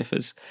title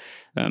differs.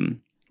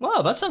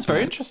 Wow, that sounds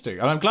very interesting,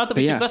 and I'm glad that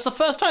that's the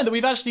first time that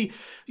we've actually,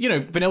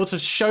 been able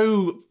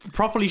to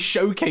properly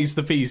showcase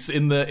the piece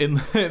in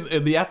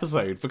the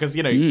episode, because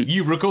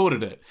you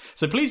recorded it.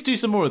 So please do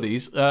some more of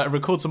these,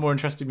 record some more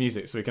interesting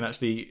music, so we can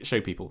actually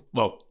show people.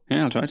 Well,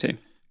 yeah, I'll try to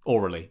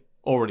orally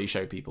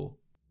show people.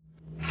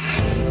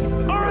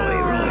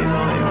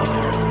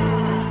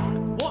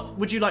 What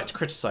would you like to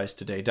criticize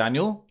today,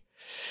 Daniel?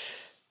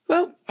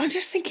 Well, I'm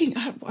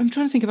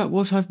trying to think about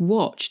what I've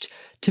watched.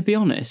 To be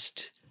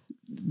honest,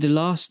 the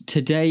last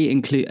today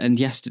and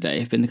yesterday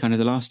have been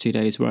the last 2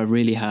 days where I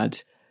really had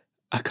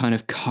a kind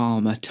of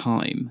calmer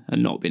time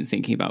and not been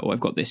thinking about, I've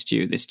got this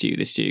due,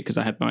 because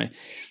I had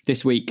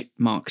this week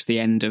marks the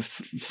end of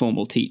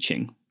formal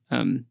teaching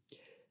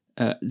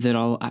that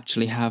I'll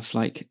actually have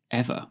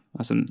ever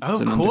as an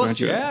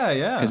undergraduate.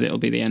 Yeah. Because it'll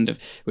be the end of,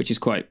 which is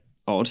quite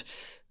odd.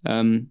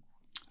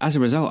 As a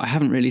result, I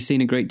haven't really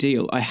seen a great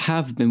deal. I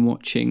have been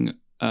watching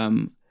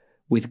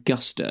with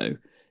gusto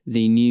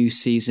the new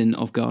season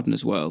of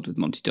Gardener's World with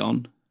Monty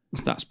Don.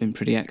 That's been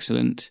pretty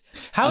excellent.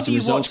 How do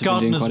you watch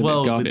Gardener's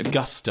World with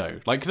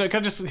gusto?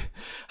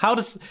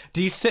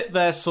 Do you sit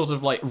there sort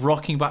of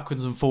rocking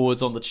backwards and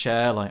forwards on the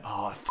chair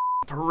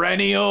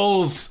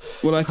perennials?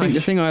 Well, I think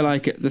the thing I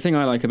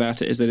like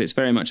about it is that it's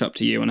very much up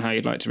to you on how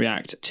you'd like to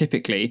react.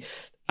 Typically,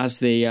 as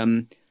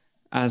the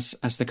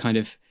kind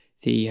of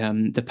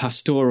the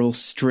pastoral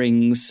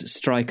strings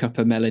strike up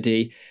a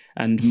melody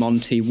and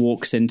Monty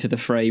walks into the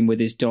frame with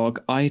his dog,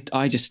 I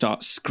just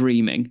start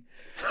screaming.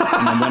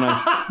 And then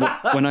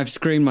when I've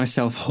screamed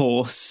myself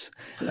hoarse,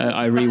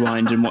 I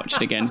rewind and watch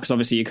it again, because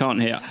obviously you can't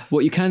hear.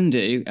 What you can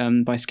do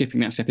by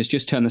skipping that step is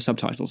just turn the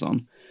subtitles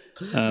on,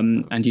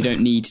 and you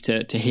don't need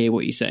to hear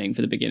what you're saying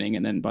for the beginning,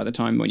 and then by the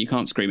time when you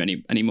can't scream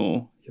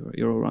anymore,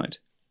 you're all right.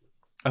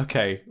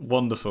 Okay,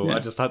 wonderful. Yeah. I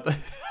just had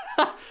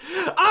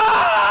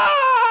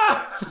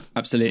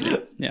Absolutely,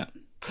 yeah.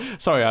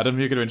 Sorry, Adam,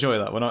 you're going to enjoy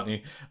that one, aren't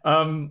you?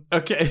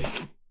 Okay.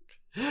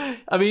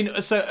 I mean,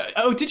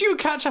 did you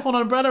catch up on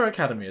Umbrella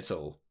Academy at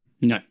all?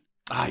 No.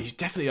 You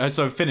definitely...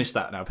 So I've finished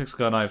that now.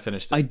 Pixel and I have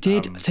finished it. I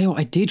did. I'll tell you what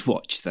I did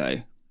watch,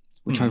 though,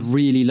 which I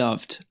really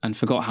loved and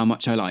forgot how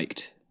much I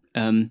liked.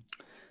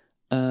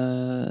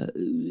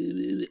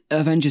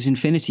 Avengers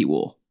Infinity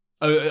War.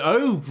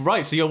 Oh,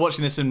 right. So you're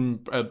watching this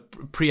and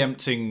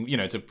preempting,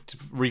 to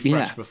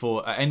refresh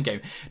before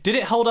Endgame. Did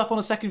it hold up on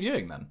a second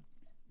viewing then?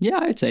 Yeah,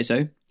 I'd say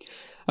so.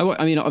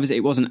 I mean, obviously,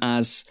 it wasn't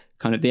as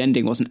the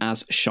ending wasn't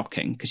as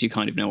shocking, because you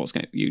kind of know what's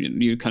going.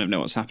 You kind of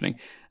know what's happening.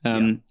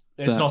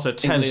 It's not a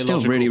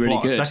teleological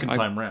plot the second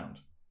time round.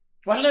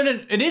 Well, no,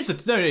 it is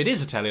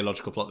a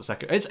teleological plot the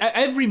second.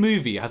 Every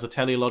movie has a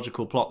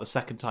teleological plot the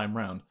second time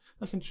round.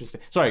 That's interesting.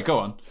 Sorry, go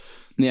on.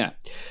 Yeah,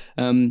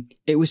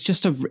 it was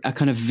just a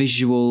kind of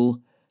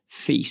visual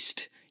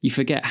feast. You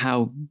forget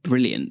how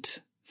brilliant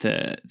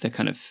the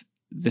kind of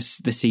the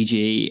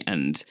CG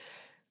and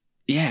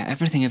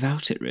everything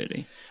about it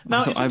really.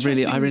 Now, I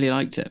really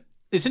liked it.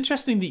 It's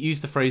interesting that you use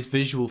the phrase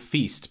visual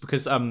feast,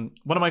 because one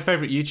of my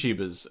favourite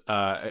YouTubers,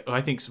 who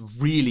I think's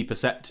really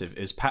perceptive,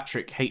 is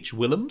Patrick H.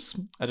 Willems.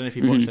 I don't know if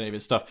you've watched any of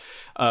his stuff,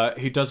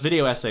 who does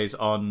video essays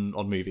on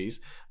movies.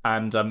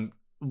 And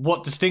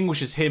what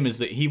distinguishes him is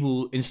that he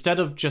will, instead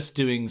of just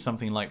doing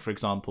something like, for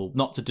example,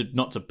 not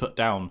to put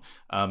down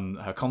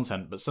her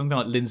content, but something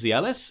like Lindsay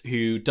Ellis,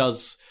 who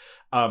does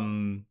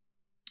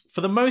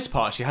for the most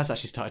part, she has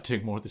actually started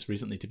doing more of this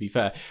recently, to be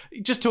fair.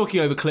 Just talking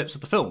over clips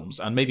of the films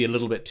and maybe a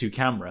little bit to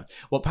camera.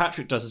 What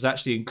Patrick does is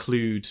actually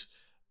include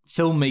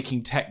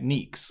filmmaking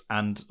techniques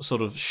and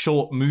sort of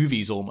short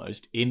movies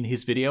almost in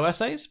his video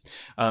essays.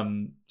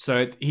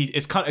 So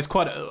it's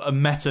quite a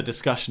meta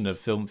discussion of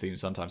film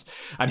themes sometimes.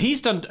 And he's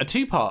done a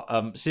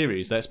 2-part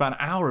series that's about an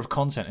hour of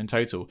content in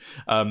total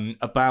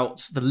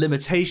about the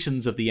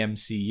limitations of the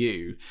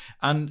MCU.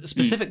 And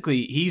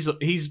specifically, he's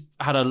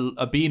had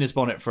a bee in his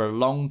bonnet for a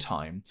long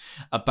time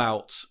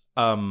about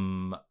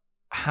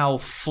how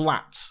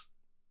flat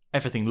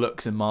everything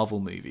looks in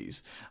Marvel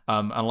movies,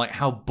 and like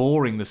how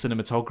boring the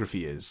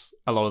cinematography is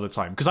a lot of the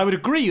time. Because I would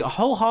agree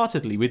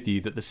wholeheartedly with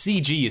you that the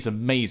CG is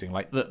amazing.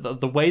 Like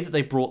the way that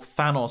they brought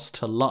Thanos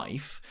to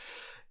life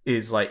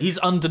is like, he's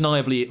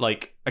undeniably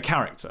like a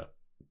character.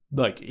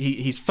 Like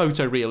he's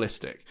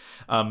photorealistic.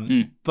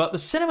 But the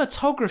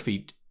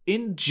cinematography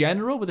in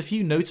general, with a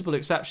few notable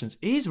exceptions,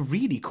 is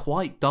really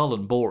quite dull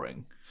and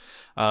boring.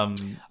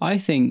 I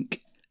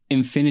think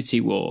Infinity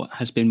War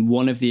has been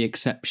one of the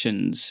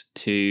exceptions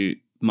to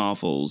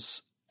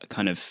Marvel's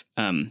kind of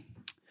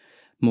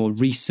more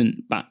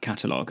recent back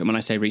catalogue. And when I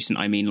say recent,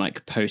 I mean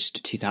like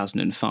post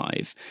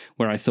 2005,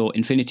 where I thought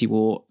Infinity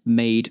War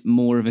made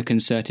more of a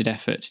concerted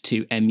effort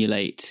to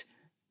emulate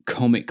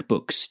comic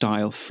book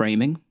style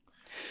framing.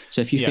 So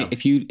if you think,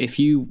 if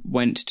you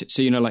went to,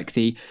 so like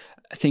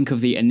think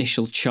of the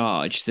initial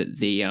charge that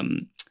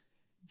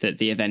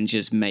the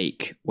Avengers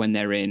make when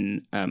they're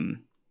in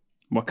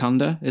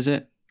Wakanda, is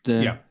it?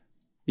 Yeah.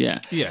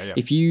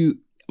 If you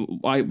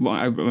I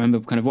remember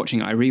kind of watching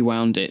it, I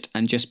rewound it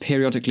and just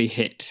periodically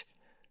hit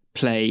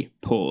play,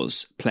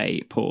 pause.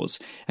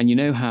 And you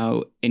know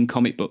how in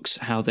comic books,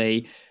 how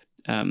they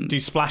do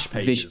splash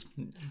pages.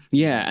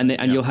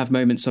 And you'll have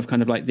moments of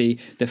kind of like the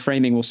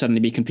framing will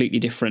suddenly be completely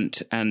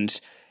different, and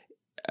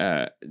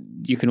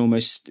you can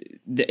almost,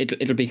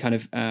 it'll be kind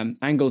of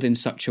angled in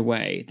such a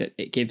way that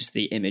it gives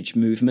the image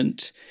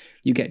movement.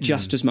 You get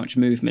just as much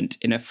movement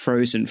in a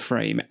frozen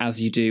frame as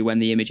you do when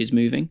the image is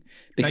moving,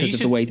 because of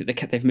the way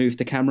that they've moved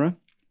the camera.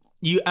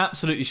 You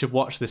absolutely should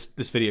watch this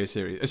video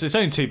series. It's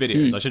only 2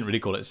 videos. I shouldn't really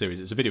call it a series.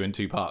 It's a video in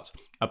 2 parts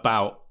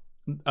about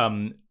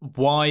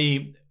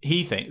why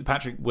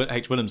Patrick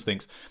H. Willems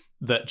thinks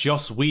that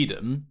Joss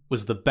Whedon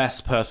was the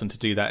best person to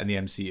do that in the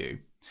MCU.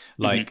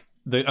 Like,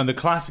 the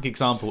classic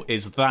example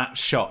is that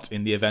shot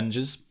in the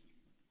Avengers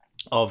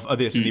of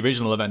this in the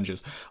original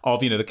Avengers of,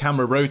 the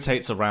camera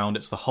rotates around,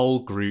 it's the whole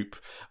group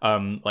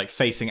like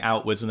facing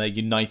outwards, and they're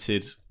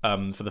united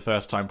for the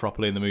first time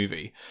properly in the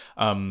movie,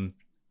 and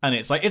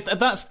it's like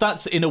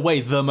that's in a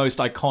way the most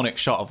iconic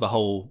shot of the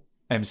whole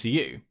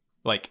MCU.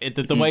 Like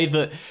the way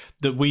that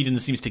Whedon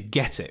seems to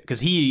get it, because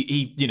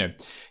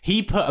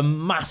he put a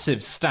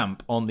massive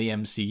stamp on the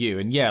MCU,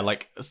 and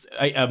like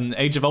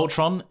Age of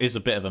Ultron is a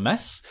bit of a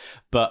mess,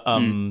 but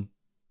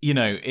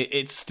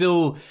it's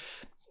still,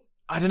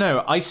 I don't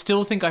know. I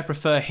still think I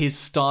prefer his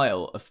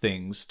style of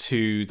things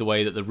to the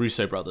way that the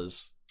Russo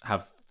brothers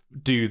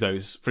do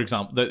those. For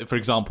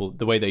example,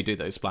 the way they do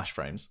those splash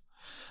frames.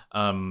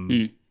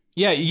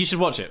 Yeah, you should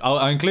watch it.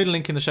 I'll include a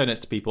link in the show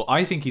notes to people.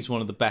 I think he's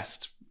one of the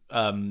best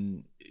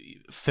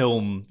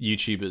film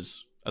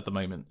YouTubers at the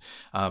moment.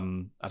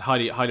 I'd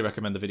highly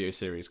recommend the video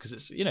series, because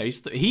it's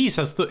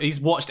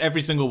he's watched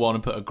every single one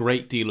and put a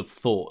great deal of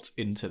thought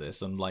into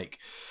this, and like,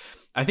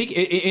 I think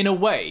in a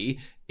way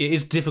it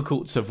is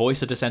difficult to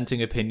voice a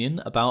dissenting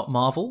opinion about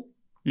Marvel.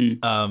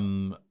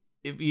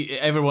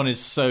 Everyone is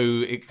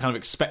so kind of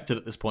expected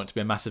at this point to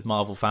be a massive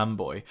Marvel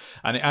fanboy,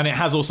 and it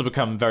has also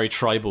become very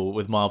tribal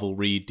with Marvel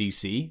re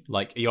DC.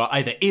 Like, you're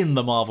either in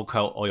the Marvel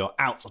cult or you're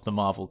out of the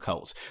Marvel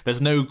cult.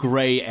 There's no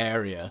grey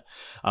area,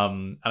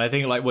 and I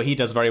think like what he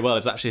does very well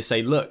is actually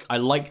say, look, I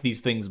like these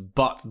things,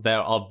 but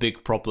there are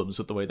big problems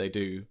with the way they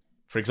do,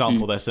 for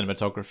example, their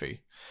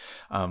cinematography.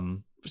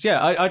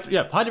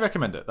 I highly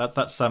recommend it.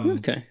 That's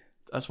okay.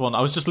 That's one.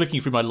 I was just looking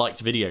through my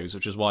liked videos,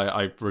 which is why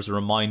I was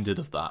reminded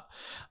of that.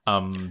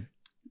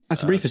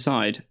 As a brief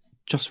aside,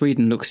 Joss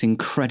Whedon looks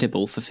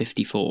incredible for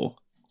 54.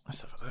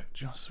 Let's have a look.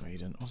 Joss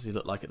Whedon. What does he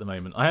look like at the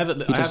moment?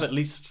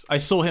 I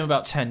saw him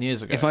about 10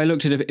 years ago. If I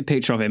looked at a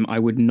picture of him, I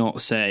would not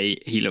say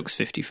he looks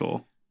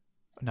 54.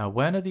 Now,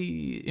 when are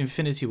the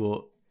Infinity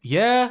War?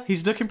 Yeah,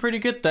 he's looking pretty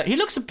good there. He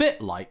looks a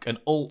bit like an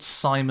alt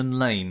Simon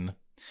Lane.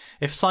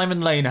 If Simon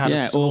Lane had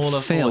a smaller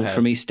or Phil forehead.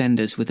 From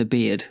EastEnders with a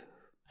beard.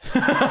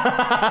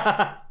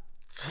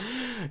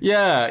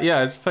 yeah,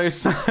 I suppose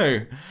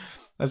so.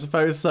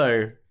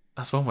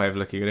 That's one way of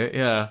looking at it.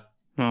 Yeah,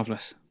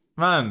 marvelous,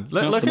 man.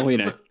 Look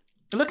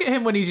at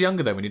him when he's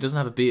younger, though, when he doesn't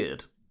have a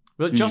beard.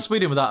 But Joss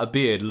Whedon without a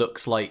beard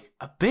looks like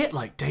a bit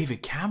like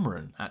David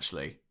Cameron,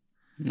 actually.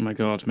 Oh my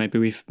god, maybe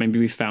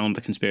we've found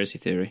the conspiracy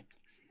theory.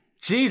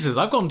 Jesus,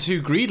 I've gone too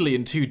greedily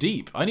and too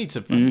deep. I need to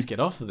get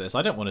off of this.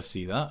 I don't want to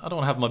see that. I don't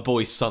want to have my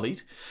boy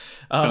sullied.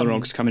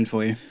 Balrog's coming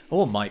for you.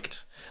 Or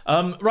mic'd.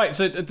 Right,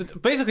 so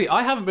basically,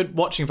 I haven't been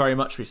watching very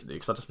much recently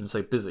because I've just been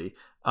so busy.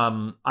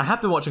 I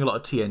have been watching a lot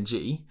of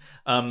TNG.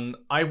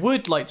 I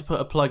would like to put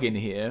a plug in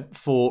here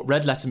for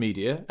Red Letter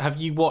Media. Have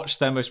you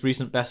watched their most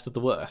recent Best of the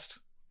Worst?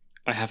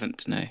 I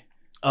haven't, no.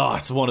 Oh,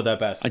 it's one of their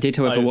best. I did,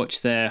 however,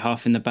 watch their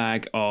half in the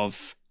bag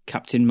of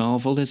Captain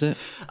Marvel, is it?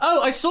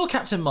 Oh, I saw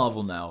Captain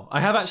Marvel now.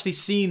 I have actually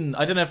seen...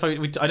 I don't know if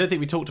I don't think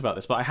we talked about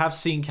this, but I have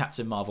seen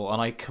Captain Marvel,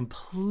 and I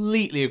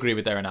completely agree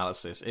with their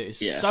analysis. It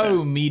is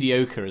so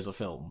mediocre as a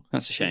film.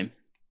 That's a shame.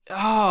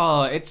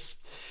 Oh,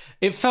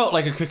 it felt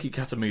like a cookie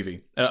cutter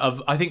movie.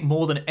 I think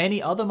more than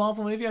any other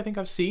Marvel movie I think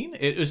I've seen.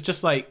 It was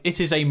just like, it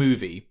is a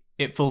movie.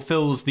 It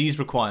fulfills these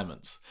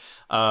requirements.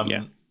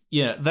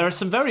 Yeah, there are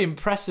some very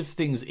impressive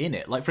things in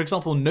it. Like, for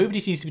example,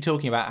 nobody seems to be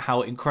talking about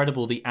how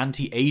incredible the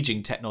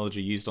anti-aging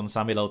technology used on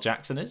Samuel L.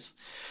 Jackson is.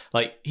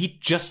 Like, he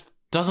just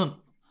doesn't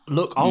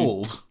look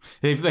old.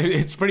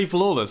 It's pretty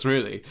flawless,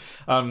 really.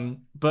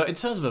 But in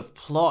terms of a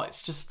plot,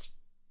 it's just...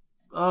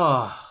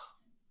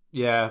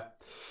 yeah.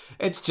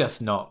 It's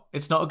just not...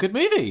 It's not a good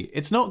movie.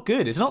 It's not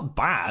good. It's not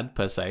bad,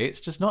 per se. It's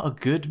just not a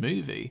good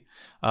movie.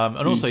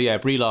 And also,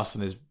 Brie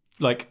Larson is...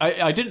 Like,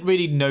 I didn't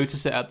really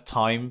notice it at the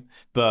time,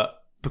 but...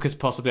 Because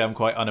possibly I'm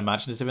quite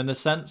unimaginative in this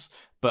sense,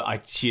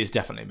 but she is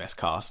definitely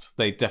miscast.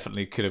 They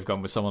definitely could have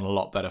gone with someone a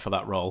lot better for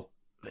that role.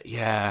 But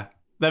yeah,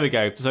 there we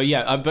go. So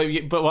yeah,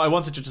 but what I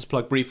wanted to just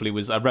plug briefly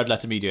was Red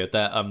Letter Media.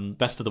 Their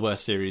Best of the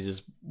Worst series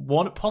is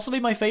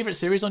possibly my favourite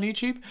series on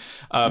YouTube.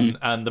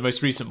 And the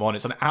most recent one,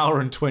 it's an hour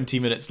and 20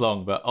 minutes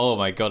long, but oh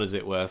my God, is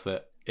it worth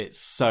it? It's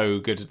so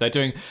good. They're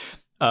doing,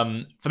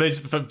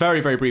 for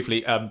very, very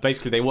briefly,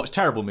 basically they watch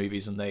terrible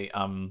movies and they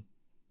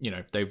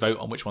vote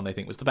on which one they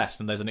think was the best,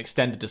 and there's an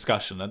extended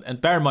discussion.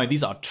 And bear in mind,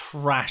 these are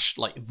trash,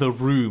 like The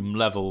Room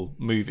level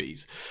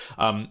movies.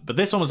 But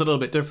this one was a little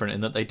bit different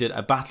in that they did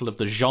a battle of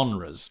the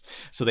genres.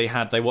 So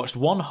they watched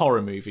one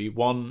horror movie,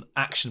 one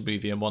action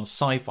movie, and one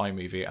sci-fi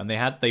movie, and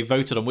they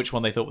voted on which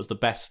one they thought was the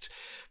best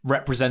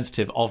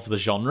representative of the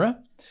genre.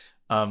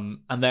 And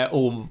they're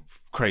all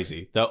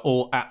crazy. They're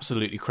all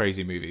absolutely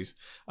crazy movies.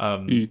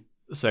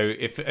 So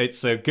if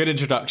it's a good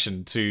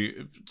introduction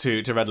to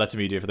Red Letter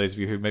Media for those of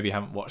you who maybe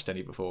haven't watched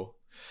any before.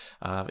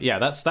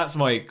 That's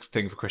my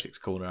thing for Critics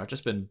Corner.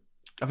 I've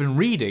been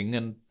reading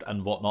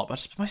and whatnot, but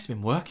I've mostly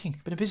been working.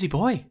 I've been a busy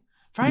boy,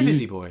 very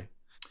busy boy.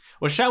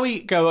 Well, shall we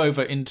go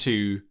over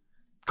into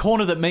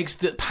corner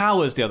that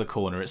powers the other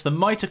corner? It's the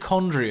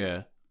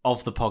mitochondria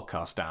of the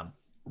podcast, Dan.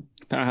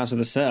 Powerhouse of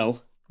the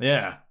cell.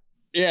 Yeah,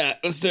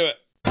 let's do it.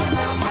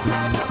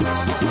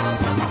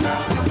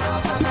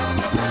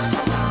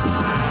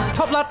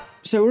 Top lad.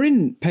 So we're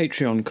in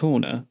Patreon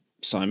corner,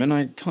 Simon.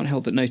 I can't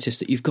help but notice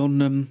that you've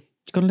gone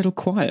a little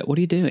quiet. What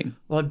are you doing?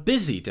 Well, I'm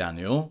busy,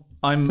 Daniel.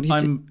 I'm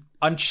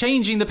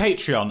changing the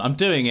Patreon. I'm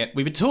doing it.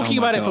 We've been talking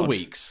about it for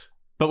weeks,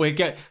 but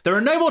there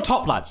are no more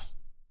top lads.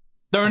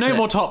 There are no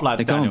more top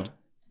lads, Daniel.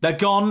 They're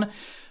gone.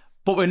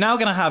 What we're now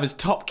going to have is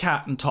Top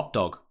Cat and Top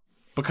Dog,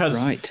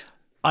 because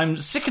I'm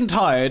sick and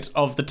tired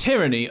of the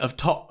tyranny of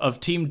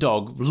Team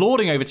Dog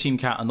lording over Team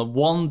Cat and the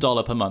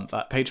 $1 per month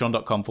at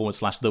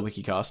patreon.com/the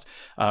Wikicast.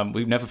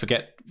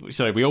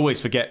 We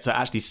always forget to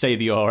actually say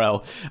the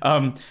URL.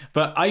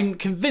 But I'm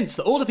convinced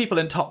that all the people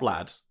in Top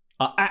Lad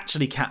are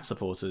actually cat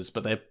supporters,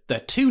 but they're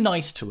too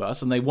nice to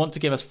us and they want to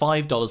give us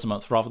 $5 a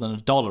month rather than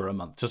 $1 a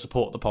month to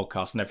support the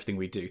podcast and everything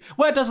we do.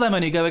 Where does their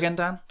money go again,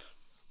 Dan?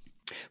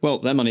 Well,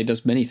 their money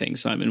does many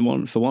things, Simon.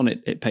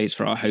 It pays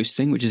for our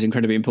hosting, which is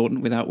incredibly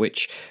important, without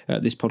which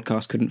this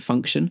podcast couldn't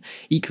function.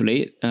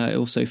 Equally, it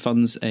also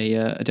funds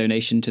a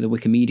donation to the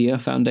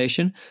Wikimedia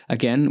Foundation,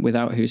 again,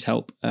 without whose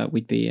help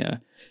we'd be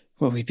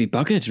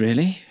buggered,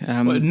 really.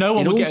 No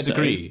one will get a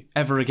degree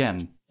ever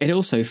again. It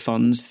also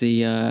funds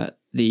the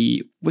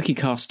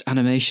Wikicast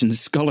Animation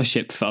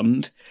Scholarship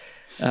Fund.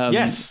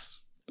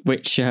 Yes,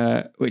 which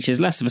is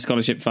less of a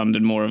scholarship fund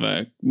and more of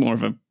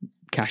a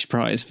cash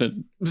prize for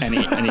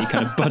any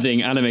kind of budding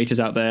animators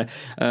out there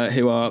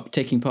who are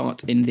taking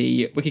part in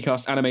the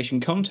Wikicast animation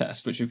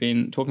contest, which we've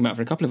been talking about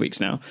for a couple of weeks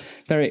now.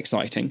 Very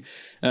exciting.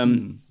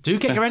 Do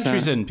get your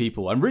entries in,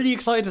 people. I'm really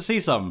excited to see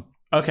some.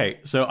 Okay,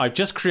 so I've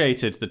just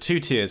created the 2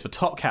 tiers for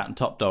Top Cat and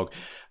Top Dog.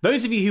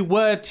 Those of you who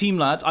were Team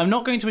Lads, I'm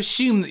not going to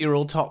assume that you're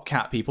all Top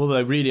Cat people,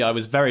 though really I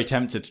was very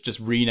tempted to just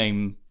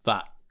rename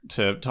that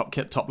to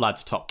Top Lad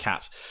to Top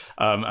Cat,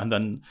 and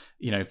then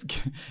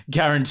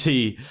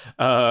guarantee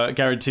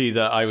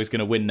that I was going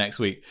to win next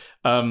week.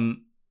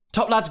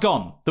 Top Lad's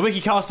gone. The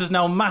Wikicast is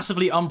now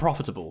massively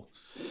unprofitable.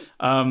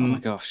 Oh my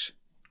gosh!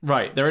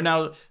 Right, there are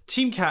now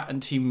Team Cat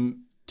and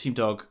Team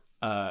Dog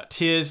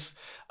tiers,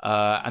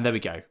 and there we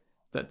go.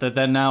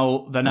 They're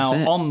now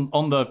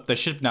on the. They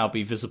should now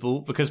be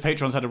visible because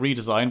Patreon's had a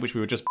redesign, which we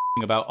were just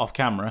about off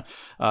camera.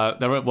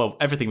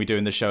 Everything we do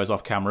in this show is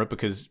off camera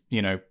because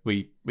we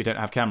don't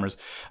have cameras.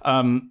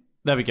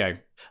 There we go.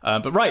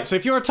 But right, so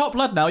if you're a Top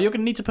Lad now, you're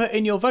going to need to put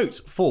in your vote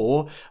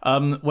for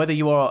whether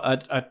you are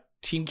a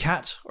Team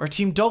Cat or a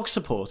Team Dog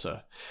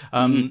supporter.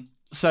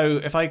 So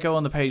if I go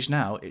on the page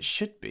now, it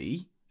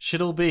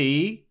should all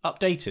be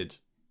updated.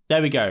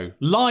 There we go.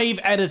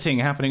 Live editing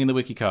happening in the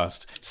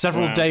Wikicast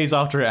several days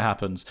after it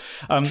happens.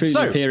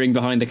 Truly peering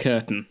behind the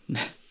curtain.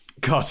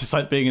 God, it's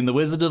like being in The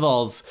Wizard of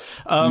Oz.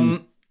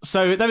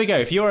 So there we go.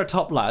 If you're a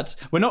top lad,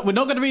 we're not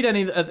going to read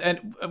any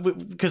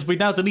because we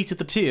now deleted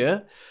the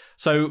tier.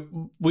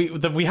 So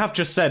we have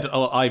just said,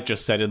 or I've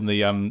just said in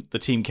the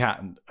Team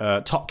Cat,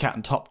 Top Cat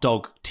and Top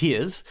Dog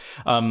tiers,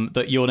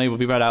 that your name will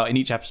be read out in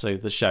each episode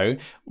of the show.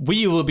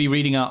 We will be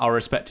reading out our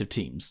respective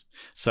teams.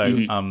 So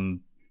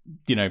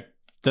you know,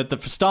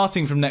 for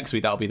starting from next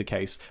week, that'll be the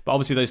case. But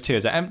obviously those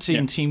tiers are empty,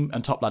 and Team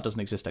and Top Lad doesn't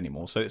exist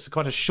anymore. So it's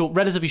quite a short,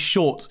 relatively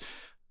short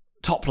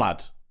Top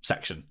Lad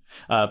section.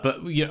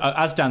 But you know,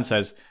 as Dan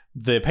says,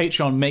 the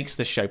Patreon makes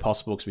this show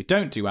possible because we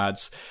don't do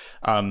ads.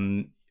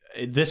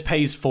 This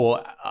pays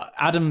for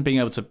Adam being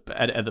able to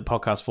edit the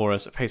podcast for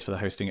us. It pays for the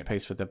hosting. It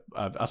pays for the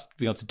us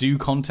being able to do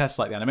contests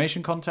like the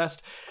animation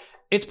contest.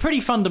 It's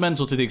pretty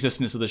fundamental to the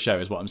existence of the show,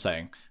 is what I'm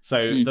saying.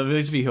 So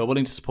those of you who are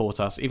willing to support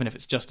us, even if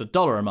it's just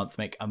 $1 a month,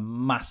 make a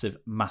massive,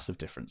 massive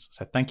difference.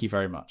 So thank you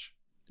very much.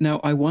 Now,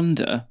 I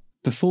wonder,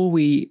 before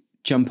we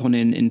jump on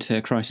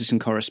into Crisis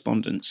and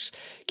Correspondence,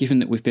 given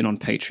that we've been on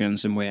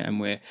Patreons and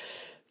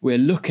we're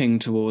looking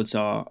towards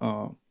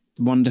our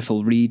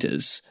wonderful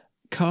readers,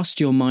 cast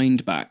your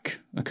mind back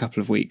a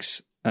couple of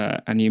weeks,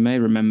 and you may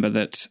remember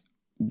that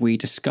we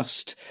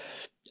discussed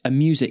a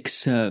music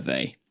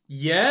survey.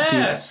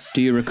 Yes!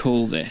 Do you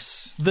recall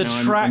this? The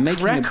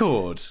track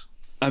record.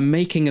 I'm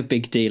making a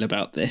big deal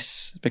about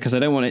this because I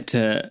don't want it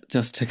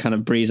to kind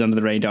of breeze under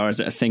the radar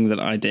as a thing that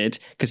I did,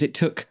 because it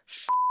took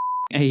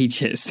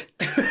ages.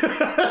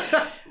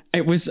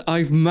 It was,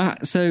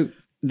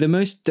 there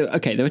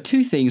were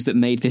two things that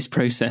made this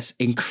process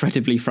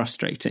incredibly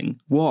frustrating.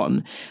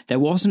 One, there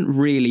wasn't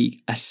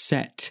really a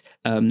set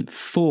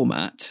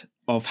format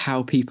of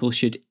how people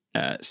should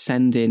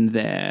send in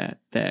their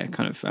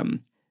kind of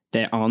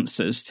their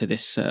answers to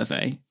this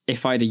survey.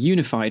 If I had a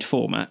unified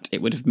format,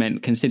 it would have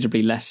meant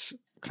considerably less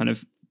kind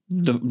of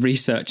the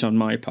research on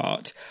my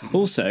part.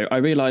 Also, I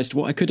realised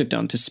what I could have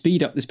done to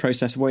speed up this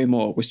process way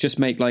more was just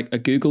make like a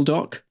Google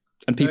Doc,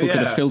 and people could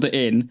have filled it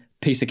in,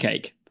 piece of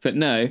cake. But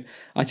no,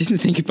 I didn't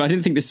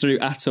think this through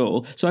at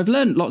all. So I've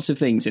learned lots of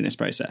things in this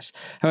process.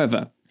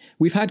 However,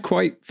 we've had,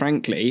 quite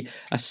frankly,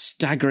 a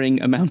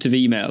staggering amount of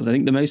emails. I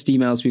think the most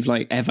emails we've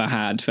ever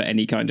had for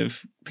any kind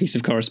of piece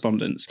of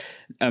correspondence.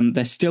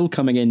 They're still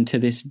coming in to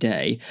this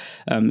day.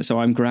 So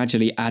I'm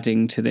gradually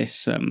adding to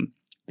this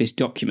this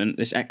document,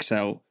 this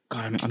Excel.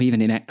 God, I'm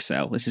even in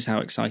Excel. This is how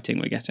exciting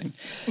we're getting.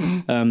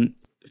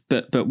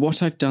 But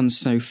what I've done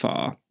so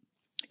far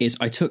is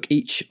I took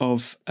each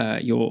of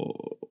your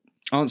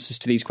answers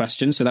to these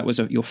questions. So that was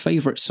your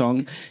favourite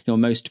song, your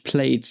most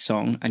played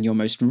song, and your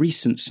most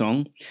recent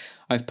song.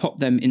 I've popped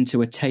them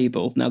into a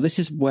table. Now, this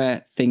is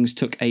where things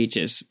took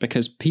ages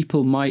because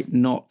people might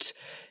not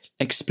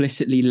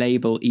explicitly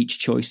label each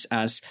choice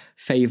as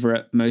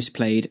favourite, most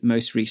played,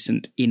 most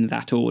recent in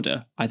that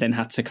order. I then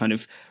had to kind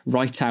of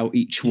write out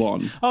each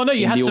one. Oh no,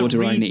 you had to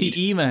read the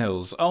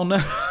emails. Oh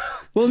no.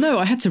 Well, no,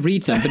 I had to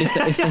read them, but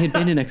if they had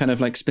been in a kind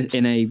of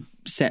in a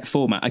set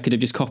format, I could have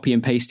just copy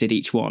and pasted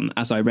each one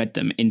as I read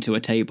them into a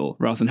table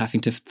rather than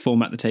having to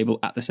format the table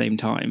at the same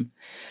time.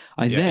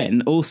 I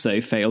then also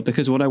failed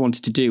because what I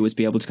wanted to do was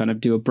be able to kind of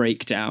do a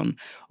breakdown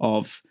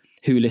of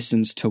who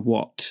listens to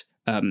what,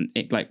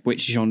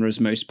 which genre is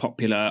most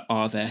popular.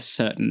 Are there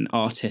certain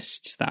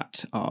artists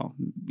that are,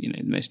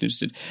 most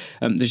interested?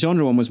 The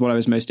genre one was what I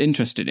was most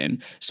interested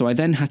in. So I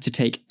then had to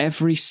take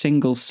every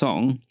single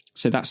song.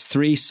 So that's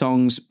 3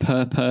 songs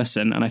per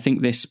person. And I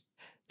think this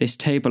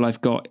table I've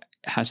got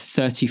has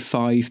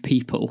 35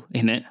 people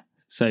in it.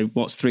 So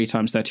what's 3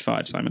 times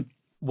 35, Simon?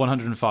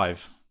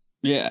 105.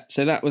 Yeah.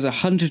 So that was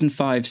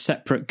 105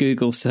 separate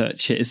Google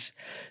searches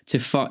to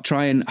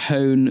try and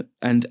hone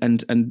and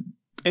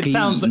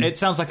It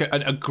sounds like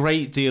a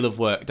great deal of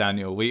work,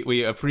 Daniel.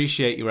 We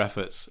appreciate your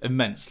efforts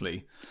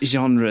immensely.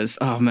 Genres.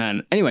 Oh,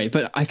 man. Anyway,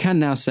 but we can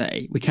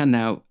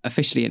now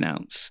officially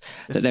announce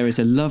that there is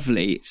a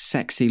lovely,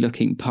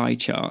 sexy-looking pie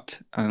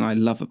chart, and I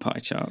love a pie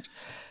chart.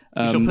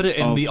 We shall put it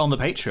on the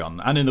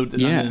Patreon and in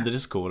the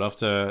Discord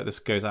after this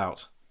goes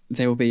out.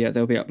 They'll be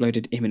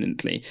uploaded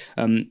imminently.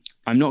 I'm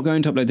not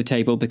going to upload the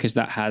table because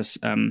that has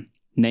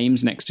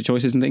names next to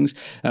choices and things.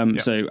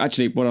 So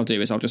actually what I'll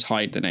do is I'll just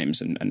hide the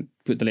names and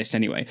put the list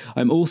anyway.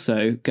 I'm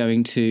also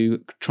going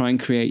to try and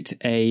create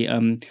a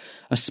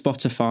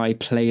Spotify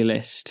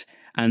playlist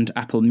and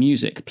Apple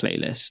Music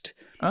playlist.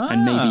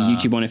 And maybe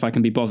YouTube one if I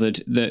can be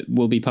bothered, that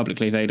will be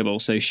publicly available.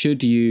 So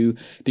should you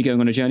be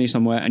going on a journey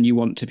somewhere and you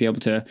want to be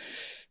able to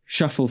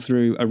shuffle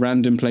through a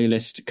random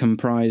playlist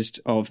comprised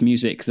of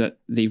music that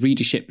the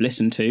readership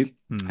listen to,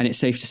 and it's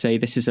safe to say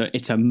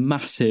it's a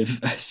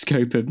massive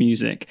scope of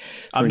music.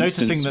 I'm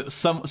noticing that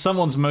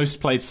someone's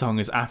most played song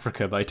is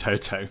Africa by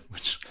Toto.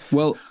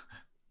 Well,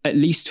 at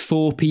least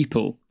 4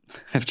 people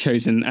have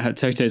chosen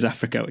Toto's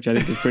Africa, which I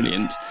think is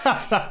brilliant.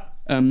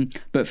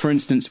 But for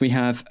instance, we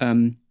have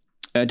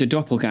Der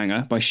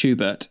Doppelganger by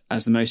Schubert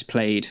as the most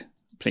played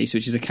piece,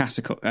 which is a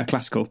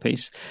classical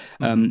piece.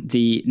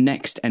 The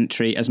next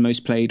entry as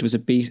most played was a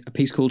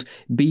piece called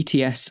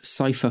BTS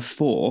Cypher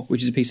 4,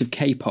 which is a piece of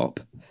K-pop.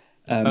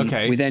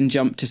 We then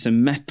jumped to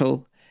some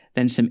metal,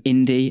 then some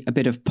indie, a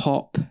bit of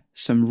pop,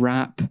 some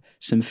rap,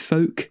 some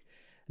folk,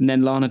 And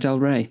then Lana Del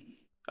Rey.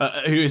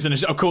 Who is,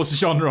 of course, a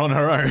genre on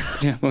her own.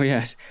 Yeah, well,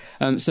 yes.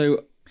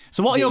 So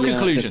what are your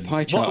conclusions? The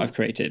pie chart I've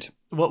created.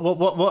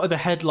 What are the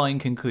headline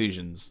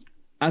conclusions?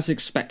 As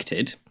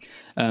expected,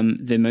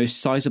 the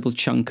most sizable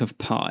chunk of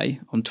pie,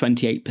 on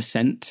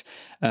 28%,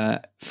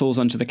 falls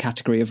under the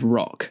category of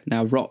rock.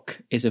 Now,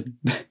 rock is a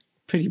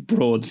pretty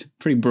broad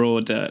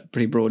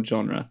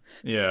genre.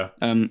 Yeah.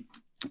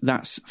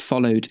 That's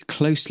followed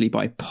closely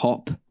by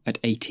pop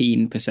at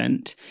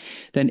 18%.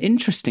 Then,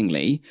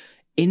 interestingly,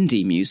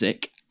 indie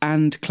music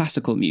and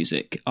classical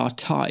music are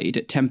tied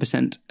at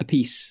 10%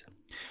 apiece.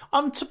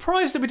 I'm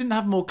surprised that we didn't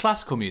have more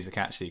classical music,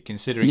 actually,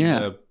 considering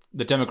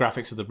the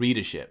demographics of the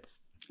readership.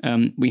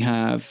 We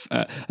have,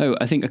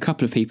 I think a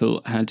couple of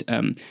people had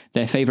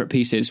their favourite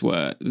pieces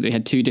they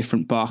had 2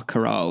 different Bach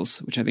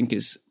chorales, which I think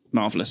is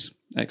marvellous.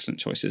 Excellent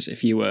choices.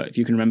 If you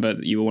can remember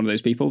that you were one of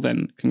those people,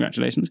 then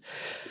congratulations.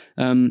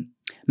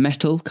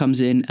 Metal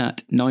comes in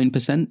at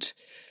 9%.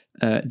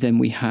 Then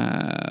we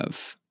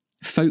have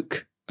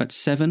folk at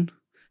 7%.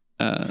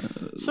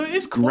 So it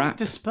is quite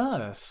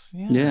dispersed.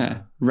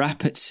 Yeah.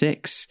 Rap at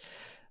 6%.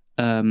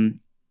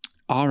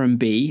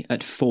 R&B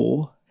at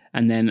 4%.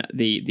 And then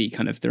the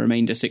kind of the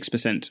remainder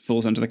 6%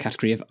 falls under the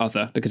category of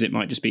other, because it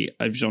might just be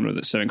a genre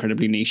that's so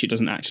incredibly niche it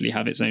doesn't actually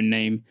have its own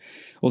name.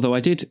 Although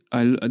there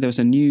was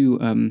a new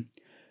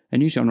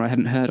genre I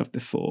hadn't heard of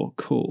before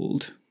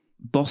called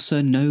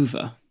bossa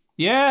nova.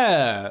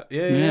 Yeah.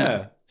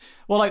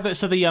 Well,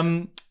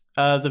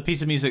 the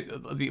piece of music,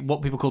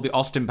 what people call the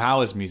Austin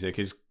Powers music,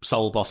 is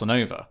soul bossa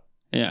nova.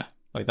 Yeah.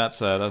 Like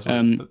that's what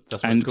and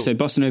it's called. So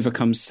bossa nova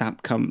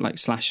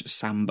 /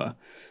 samba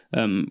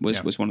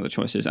was one of the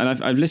choices, and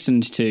I've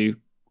listened to,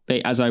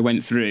 as I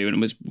went through and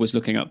was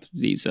looking up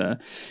these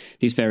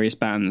various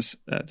bands,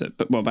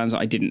 bands that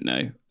I didn't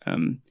know.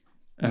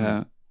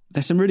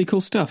 There's some really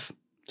cool stuff.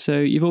 So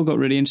you've all got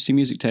really interesting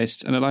music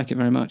tastes, and I like it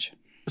very much.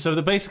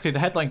 So basically the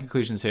headline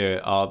conclusions here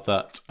are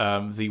that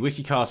the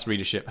Wikicast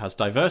readership has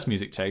diverse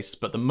music tastes,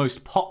 but the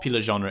most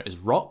popular genre is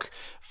rock,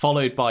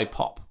 followed by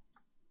pop.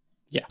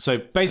 Yeah. So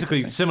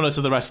basically similar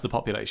to the rest of the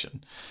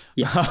population.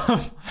 Yeah.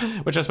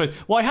 Which I suppose...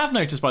 Well, I have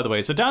noticed, by the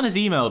way, so Dan has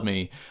emailed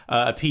me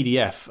a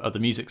PDF of the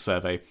music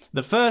survey.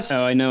 The first...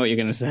 Oh, I know what you're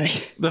going to say.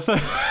 The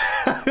first...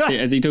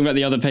 Is he talking about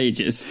the other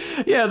pages?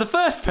 Yeah, the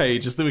first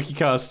page is the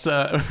Wikicast...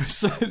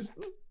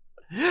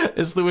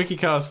 is the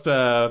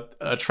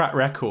Wikicast track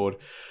record.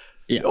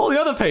 Yeah. All the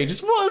other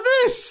pages, what are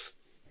this?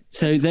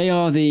 So they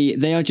are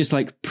just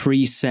like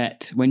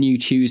preset when you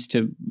choose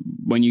to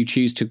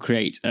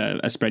create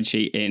a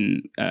spreadsheet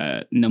in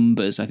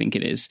Numbers, I think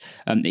it is.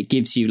 It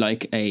gives you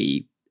like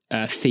a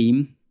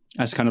theme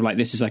as kind of like,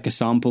 this is like a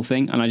sample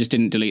thing, and I just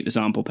didn't delete the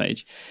sample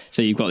page.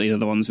 So you've got these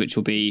other ones which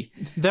will be...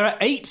 There are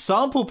 8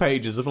 sample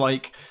pages of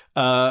like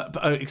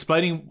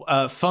explaining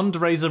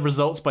fundraiser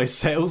results by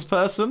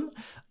salesperson,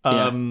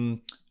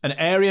 an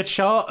area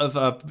chart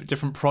of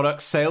different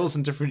product sales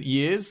in different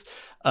years,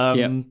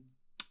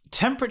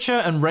 temperature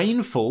and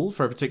rainfall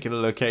for a particular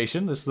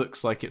location. This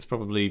looks like it's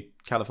probably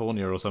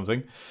California or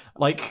something.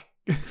 Like,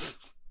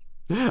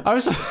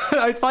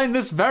 I find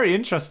this very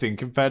interesting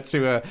compared to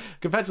the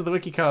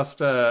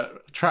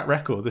Wikicast track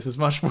record. This is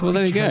much more. Well,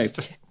 there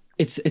interesting.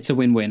 You go. It's a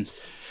win-win.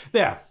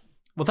 Yeah.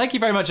 Well, thank you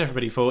very much,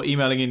 everybody, for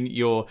emailing in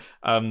your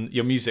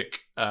music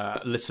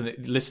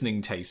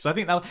listening tastes. I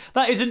think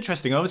that is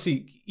interesting.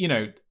 Obviously,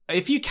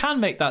 if you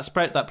can make that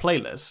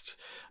playlist.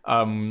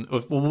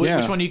 Which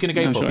one are you going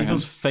to go for?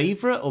 People's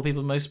favourite or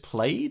people's most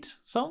played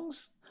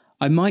songs?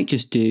 I might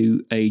just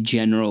do a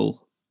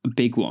general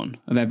big one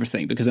of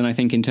everything, because then I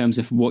think in terms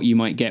of what you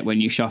might get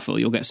when you shuffle,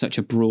 you'll get such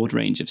a broad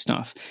range of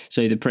stuff.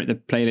 So the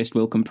playlist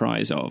will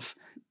comprise of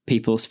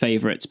people's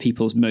favourites,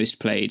 people's most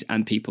played,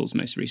 and people's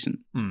most recent.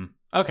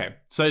 Okay,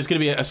 so it's going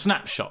to be a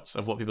snapshot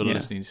of what people are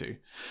listening to.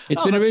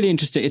 It's been really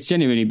interesting. It's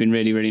genuinely been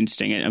really, really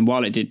interesting. And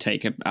while it did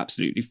take an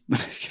absolutely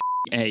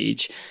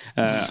age,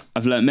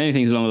 I've learned many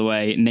things along the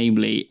way.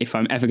 Namely, if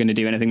I'm ever going to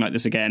do anything like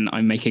this again,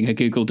 I'm making a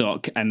Google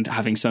Doc and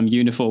having some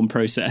uniform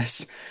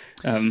process.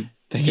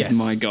 Because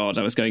my God,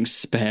 I was going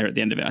spare at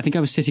the end of it. I think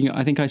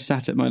I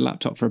sat at my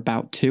laptop for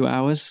about 2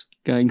 hours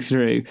going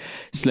through,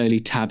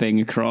 slowly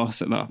tabbing across.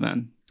 And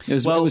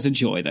it was a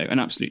joy, though, an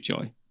absolute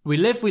joy. We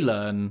live, we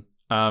learn.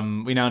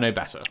 We now know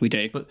better. We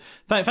do. But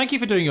thank you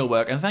for doing your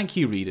work, and thank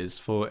you, readers,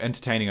 for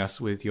entertaining us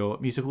with your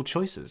musical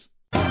choices.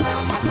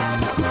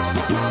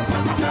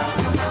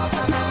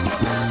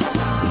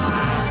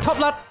 Top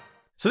lad.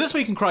 So this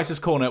week in Crisis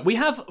Corner, we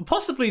have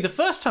possibly the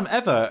first time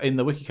ever in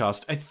the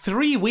Wikicast a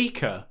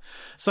 3-weeker.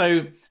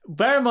 So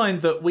bear in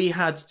mind that we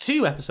had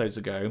 2 episodes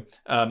ago.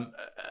 A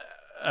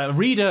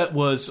reader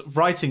was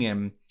writing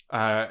in.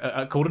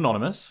 Called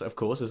Anonymous, of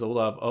course, as all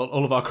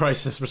of our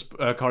crisis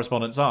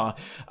correspondents are,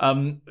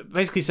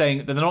 basically saying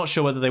that they're not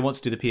sure whether they want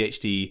to do the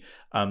PhD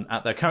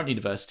at their current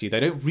university. They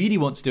don't really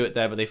want to do it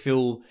there, but they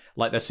feel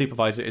like their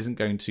supervisor isn't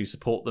going to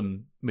support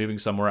them moving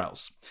somewhere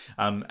else.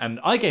 And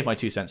I gave my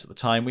 2 cents at the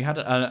time. We had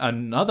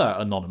another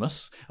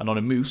anonymous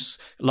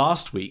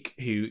last week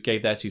who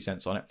gave their 2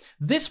 cents on it.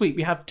 This week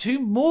we have 2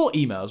 more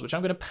emails, which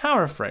I'm going to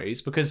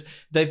paraphrase because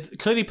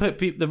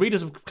the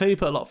readers have clearly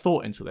put a lot of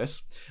thought into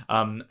this.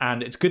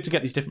 And it's good to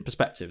get these different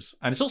perspectives.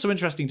 And it's also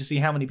interesting to see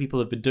how many people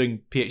have been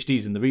doing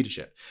PhDs in the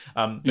readership.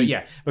 But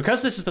yeah,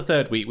 because this is the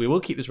 3rd week, we will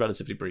keep this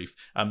relatively brief.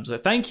 So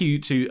thank you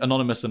to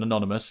Anonymous and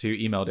Anonymous who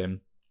emailed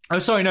in. Oh,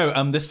 sorry,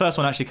 no. This first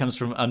one actually comes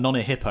from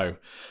Anony Hippo.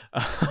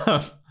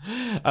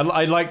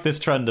 I like this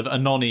trend of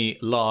Anony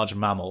large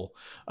mammal.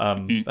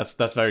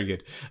 That's very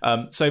good.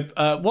 So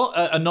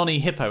what Anony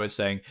Hippo is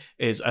saying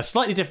is a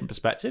slightly different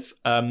perspective.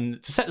 To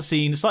set the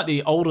scene,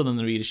 slightly older than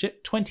the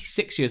readership,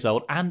 26 years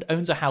old, and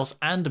owns a house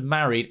and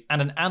married,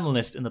 and an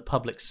analyst in the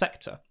public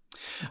sector.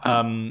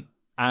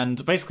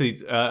 And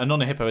basically,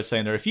 Anony Hippo is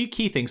saying there are a few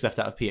key things left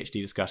out of PhD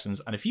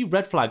discussions and a few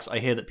red flags I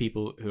hear that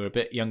people who are a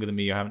bit younger than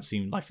me or haven't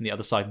seen life on the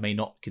other side may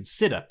not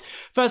consider.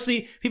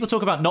 Firstly, people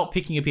talk about not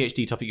picking a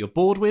PhD topic you're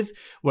bored with.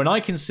 When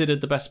I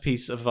considered the best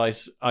piece of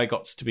advice I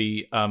got to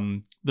be,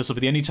 this will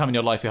be the only time in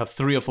your life you have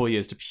 3 or 4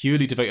 years to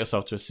purely devote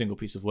yourself to a single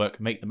piece of work,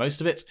 make the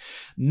most of it.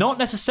 Not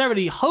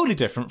necessarily wholly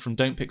different from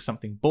don't pick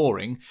something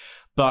boring,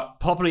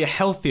 but probably a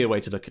healthier way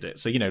to look at it.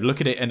 So,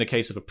 look at it in the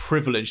case of a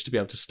privilege to be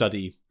able to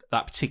study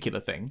that particular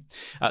thing.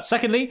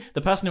 Secondly, the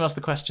person who asked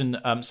the question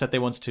said they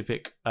wanted to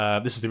pick,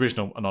 this is the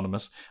original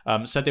Anonymous,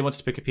 said they wanted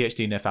to pick a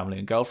PhD in their family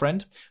and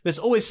girlfriend. This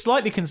always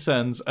slightly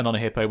concerns Anony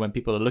Hippo when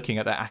people are looking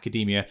at their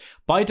academia.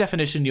 By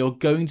definition, you're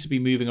going to be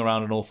moving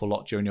around an awful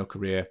lot during your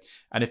career.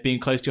 And if being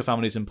close to your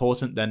family is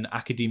important, then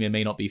academia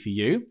may not be for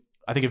you.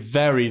 I think a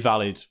very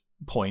valid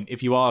point.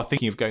 If you are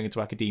thinking of going into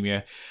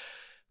academia,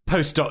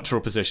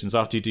 postdoctoral positions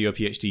after you do your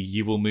PhD,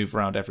 you will move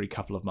around every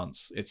couple of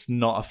months. It's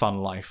not a fun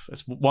life.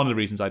 It's one of the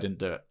reasons I didn't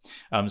do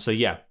it. So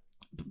yeah,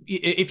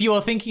 if you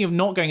are thinking of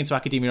not going into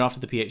academia after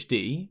the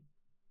PhD,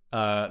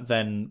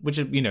 then, which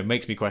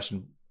makes me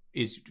question,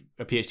 is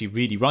a PhD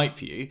really right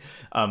for you?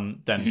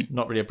 Then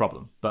not really a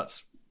problem,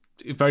 but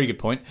very good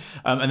point.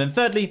 And then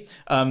thirdly,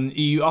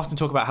 you often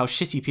talk about how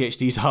shitty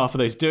PhDs are for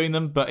those doing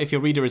them, but if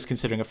your reader is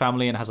considering a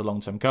family and has a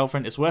long-term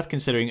girlfriend, it's worth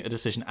considering a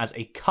decision as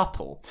a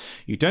couple.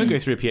 You don't go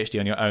through a PhD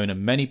on your own,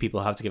 and many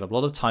people have to give up a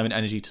lot of time and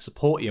energy to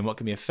support you in what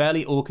can be a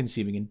fairly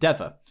all-consuming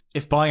endeavour.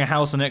 If buying a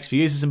house in the next few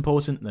years is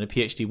important, then a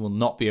PhD will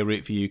not be a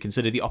route for you.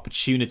 Consider the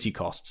opportunity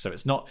cost. So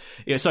it's not...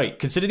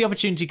 consider the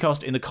opportunity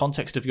cost in the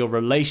context of your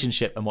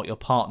relationship and what your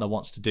partner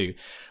wants to do.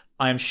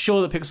 I am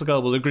sure that Pixel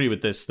Girl will agree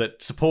with this,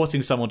 that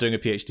supporting someone doing a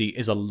PhD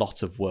is a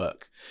lot of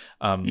work.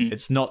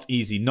 It's not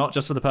easy, not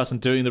just for the person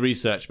doing the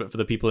research, but for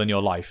the people in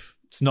your life.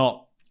 It's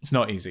not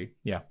easy,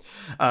 yeah.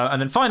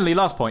 And then finally,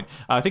 last point,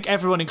 I think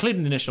everyone,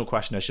 including the initial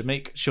questioner, should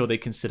make sure they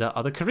consider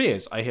other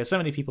careers. I hear so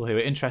many people who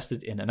are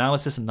interested in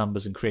analysis and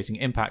numbers and creating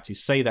impact who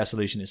say their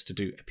solution is to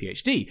do a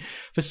PhD.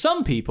 For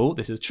some people,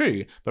 this is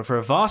true, but for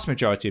a vast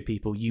majority of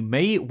people, you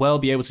may well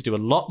be able to do a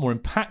lot more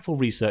impactful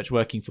research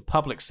working for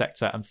public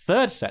sector and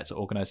third sector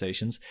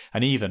organizations,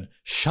 and even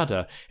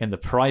shudder in the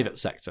private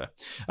sector.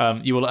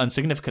 You will earn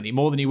significantly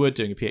more than you would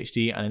doing a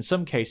PhD, and in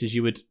some cases,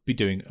 you would be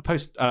doing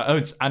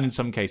and in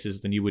some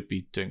cases, than you would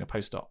be doing a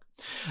postdoc.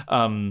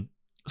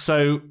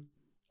 So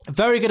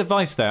very good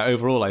advice there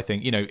overall. I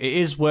think, it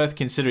is worth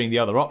considering the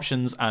other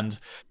options, and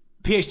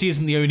PhD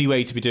isn't the only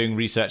way to be doing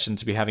research and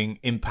to be having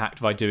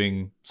impact by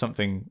doing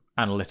something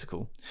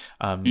analytical.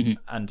 And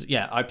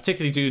yeah, I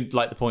particularly do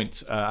like the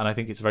point, and I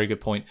think it's a very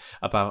good point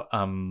about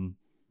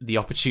the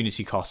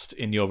opportunity cost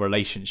in your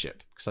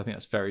relationship, because I think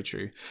that's very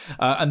true.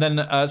 And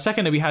then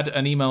secondly, we had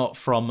an email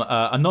from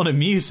Anonymous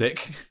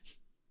Music.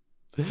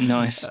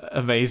 Nice.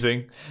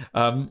 Amazing.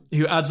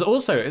 Who adds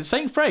also,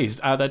 same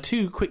phrase, they're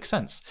 2 quick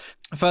cents.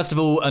 First of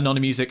all,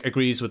 Anonymous Music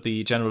agrees with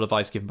the general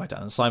advice given by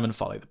Dan and Simon,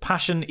 follow the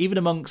passion. Even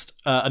amongst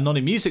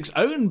Anonymous Music's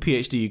own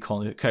PhD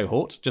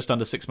cohort, just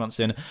under 6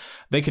 months in,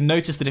 they can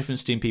notice the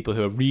difference between people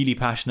who are really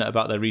passionate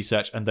about their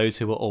research and those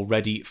who are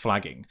already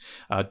flagging.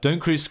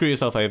 Don't screw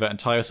yourself over and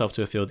tie yourself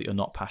to a field that you're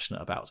not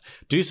passionate about.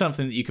 Do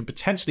something that you can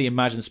potentially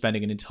imagine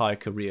spending an entire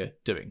career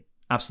doing.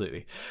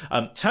 Absolutely.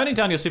 Turning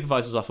down your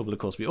supervisor's offer will, of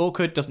course, be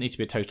awkward. Doesn't need to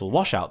be a total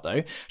washout,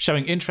 though.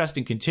 Showing interest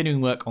in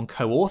continuing work on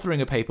co-authoring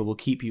a paper will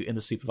keep you in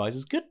the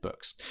supervisor's good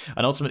books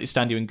and ultimately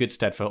stand you in good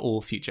stead for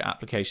all future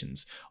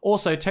applications.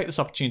 Also, take this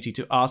opportunity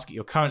to ask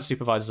your current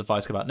supervisor's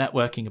advice about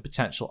networking and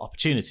potential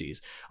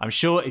opportunities. I'm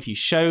sure if you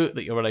show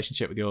that your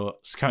relationship with your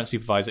current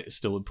supervisor is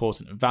still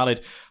important and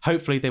valid,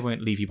 hopefully they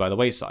won't leave you by the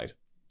wayside.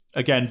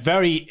 Again,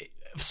 very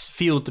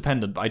field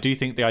dependent, but I do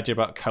think the idea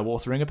about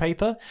co-authoring a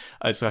paper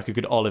is like a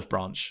good olive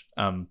branch.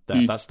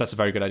 That's a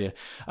very good idea.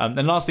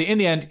 And lastly, in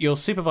the end, your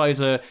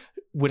supervisor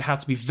would have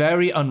to be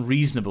very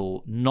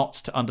unreasonable not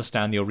to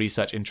understand your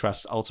research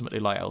interests ultimately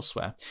lie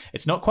elsewhere.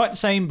 It's not quite the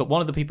same, but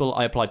one of the people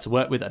I applied to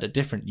work with at a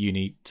different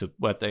uni to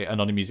where the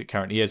Anonymous Music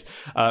currently is,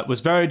 was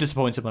very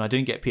disappointed when I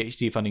didn't get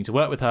PhD funding to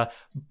work with her,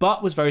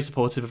 but was very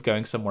supportive of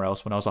going somewhere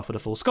else when I was offered a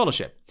full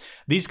scholarship.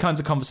 These kinds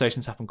of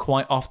conversations happen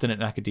quite often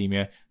in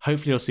academia.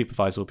 Hopefully your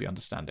supervisor will be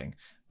understanding.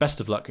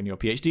 Best of luck in your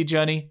PhD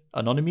journey,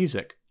 Anonymous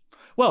Music.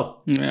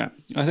 Well, Yeah,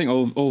 I think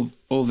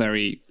all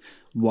very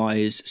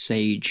wise,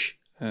 sage.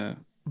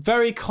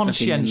 Very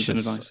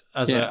conscientious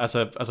as Yeah. a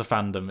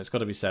fandom, it's got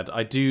to be said.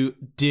 I do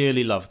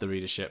dearly love the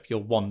readership. You're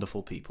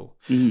wonderful people.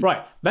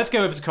 Right, let's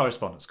go over to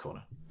Correspondence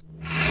Corner.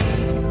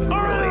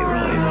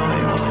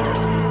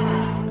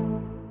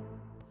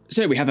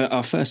 So we have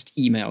our first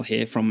email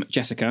here from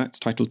Jessica. It's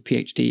titled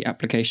PhD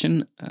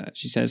Application.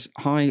 She says,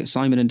 "Hi,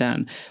 Simon and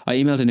Dan. I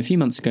emailed in a few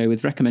months ago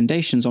with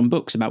recommendations on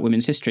books about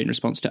women's history in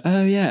response to,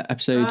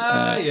 episode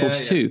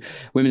 42,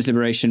 Women's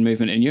Liberation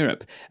Movement in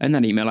Europe. In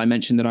that email, I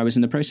mentioned that I was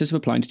in the process of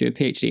applying to do a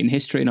PhD in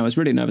history, and I was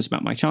really nervous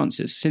about my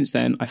chances. Since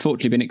then, I've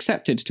fortunately been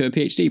accepted to a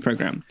PhD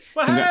programme.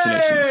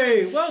 Congratulations.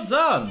 Hey, well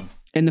done.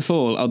 In the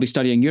fall, I'll be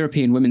studying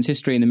European women's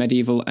history in the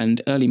medieval and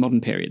early modern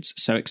periods.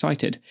 So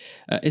excited.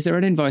 Is there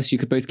any advice you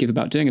could both give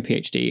about doing a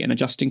PhD and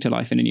adjusting to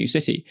life in a new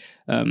city?"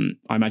 I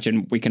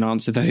imagine we can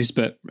answer those,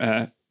 but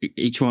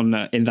each one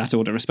in that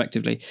order,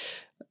 respectively.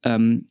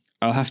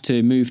 I'll have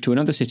to move to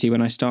another city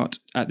when I start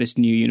at this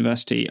new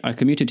university. I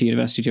commuted to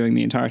university during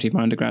the entirety of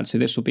my undergrad, so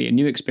this will be a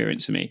new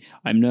experience for me.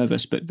 I'm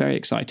nervous, but very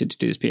excited to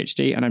do this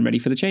PhD, and I'm ready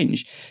for the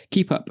change.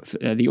 Keep up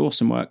the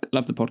awesome work.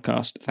 Love the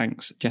podcast.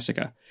 Thanks,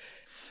 Jessica.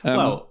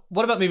 Well,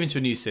 what about moving to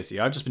a new city?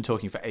 I've just been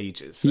talking for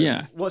ages. So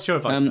yeah. What's your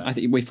advice? I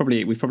think we've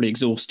probably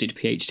exhausted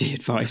PhD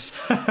advice.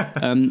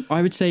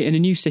 I would say in a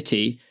new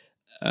city,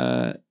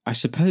 I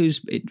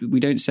suppose we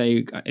don't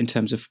say in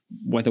terms of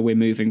whether we're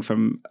moving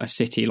from a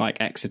city like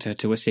Exeter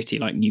to a city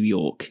like New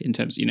York, in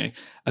terms of,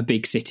 a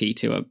big city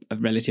to a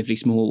relatively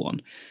small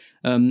one.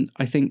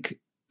 I think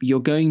you're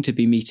going to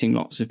be meeting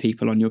lots of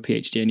people on your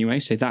PhD anyway,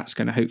 so that's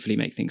going to hopefully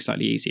make things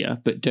slightly easier.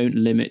 But don't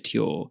limit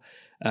your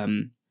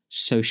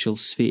social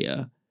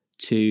sphere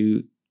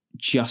to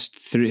just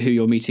through who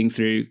you're meeting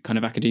through kind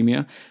of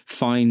academia.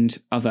 Find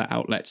other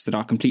outlets that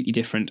are completely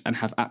different and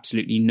have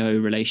absolutely no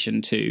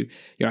relation to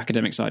your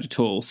academic side at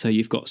all. So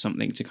you've got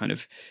something to kind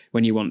of,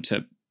 when you want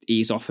to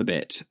ease off a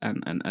bit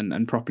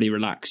and properly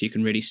relax, you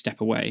can really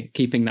step away.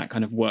 Keeping that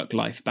kind of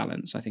work-life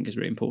balance, I think, is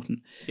really important.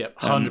 Yep,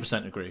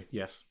 100% agree.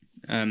 Yes.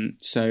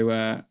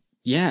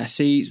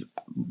 See,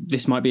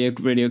 this might be a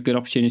really good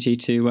opportunity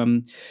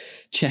to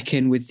check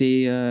in with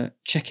the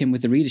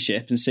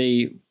readership and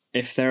see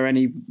if there are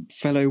any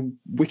fellow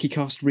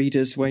Wikicast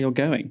readers where you're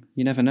going.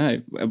 You never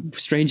know.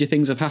 Stranger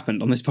things have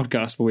happened on this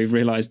podcast where we've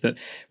realised that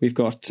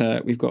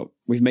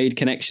we've made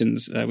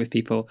connections with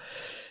people.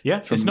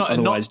 Yeah, from it's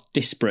otherwise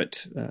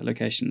disparate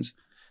locations.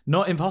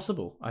 Not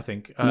impossible, I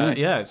think. No.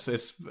 Yeah,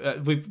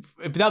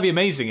 that'd be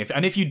amazing.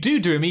 If you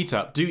do a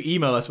meetup, do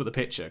email us with a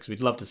picture because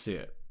we'd love to see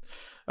it.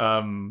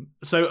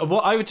 So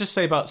what I would just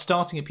say about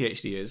starting a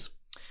PhD is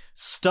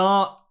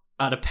start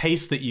at a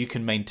pace that you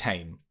can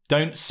maintain.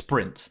 Don't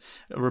sprint.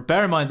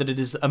 Bear in mind that it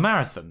is a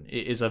marathon.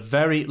 It is a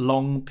very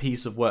long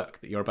piece of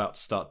work that you're about to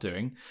start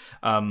doing.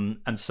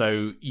 And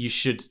so you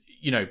should,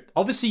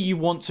 obviously you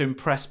want to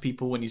impress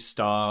people when you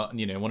start and,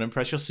 want to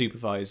impress your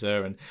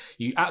supervisor, and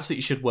you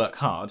absolutely should work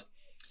hard.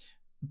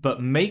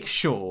 But make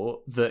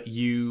sure that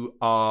you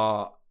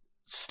are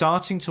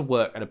starting to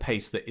work at a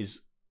pace that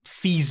is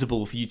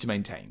feasible for you to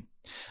maintain.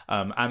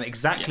 And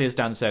exactly as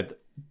Dan said,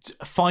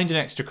 find an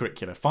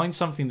extracurricular. Find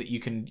something that you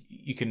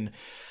can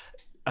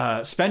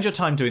spend your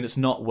time doing that's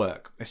not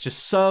work. It's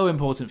just so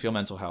important for your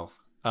mental health.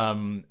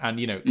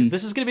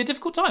 This is going to be a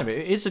difficult time.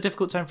 It is a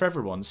difficult time for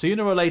everyone.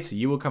 Sooner or later,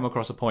 you will come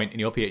across a point in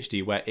your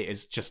PhD where it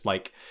is just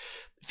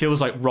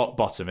feels like rock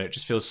bottom. It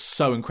just feels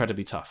so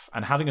incredibly tough.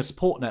 And having a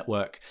support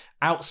network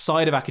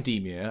outside of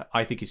academia,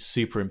 I think, is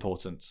super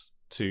important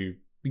to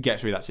get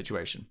through that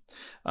situation.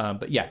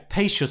 But yeah,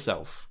 pace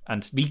yourself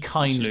and be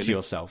kind to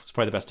yourself. It's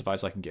probably the best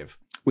advice I can give.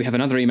 We have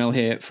another email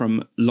here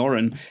from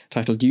Lauren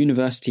titled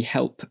 "University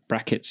Help"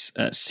 brackets.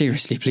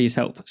 Seriously, please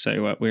help.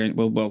 So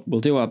we'll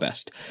do our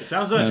best. It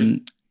sounds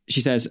urgent.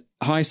 She says,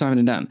 "Hi, Simon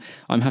and Dan.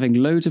 I'm having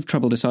loads of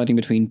trouble deciding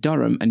between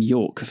Durham and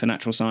York for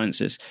natural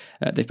sciences.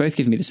 They've both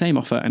given me the same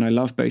offer, and I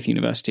love both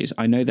universities.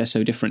 I know they're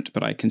so different,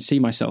 but I can see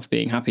myself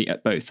being happy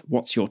at both.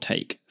 What's your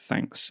take?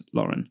 Thanks,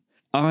 Lauren."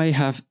 I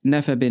have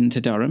never been to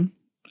Durham.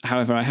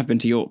 However, I have been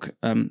to York,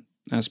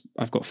 as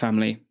I've got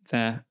family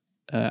there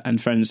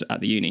and friends at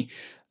the uni.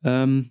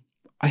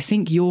 I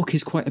think York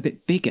is quite a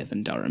bit bigger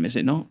than Durham, is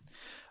it not?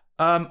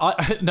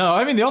 No,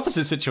 I'm in the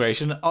opposite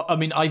situation. I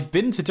mean, I've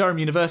been to Durham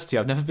University.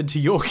 I've never been to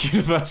York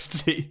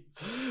University.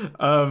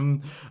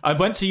 I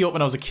went to York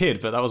when I was a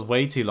kid, but that was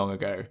way too long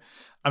ago.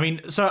 I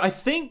mean, so I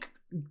think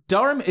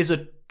Durham is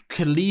a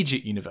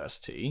collegiate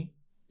university.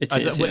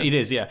 It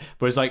is, yeah.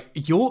 Whereas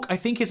York, I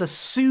think, is a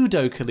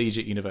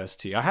pseudo-collegiate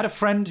university. I had a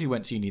friend who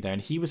went to uni there,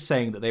 and he was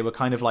saying that they were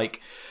kind of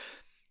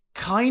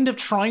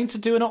trying to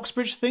do an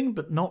Oxbridge thing,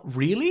 but not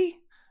really.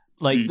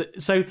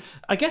 So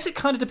I guess it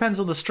kind of depends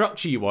on the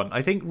structure you want.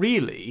 I think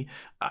really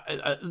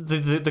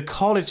the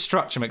college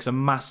structure makes a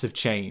massive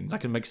change.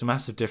 It makes a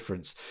massive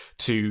difference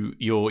to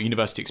your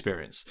university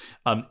experience.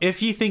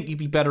 If you think you'd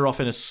be better off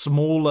in a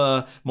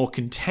smaller, more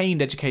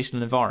contained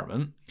educational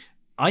environment,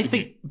 I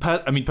think,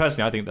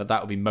 personally, I think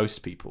that would be most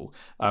people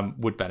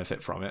would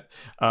benefit from it.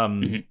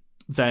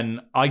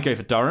 Then I go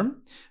for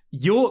Durham.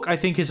 York, I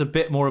think, is a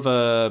bit more of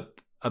a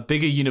a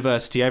bigger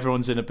university,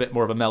 everyone's in a bit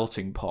more of a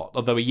melting pot.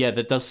 Although, yeah,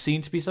 there does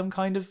seem to be some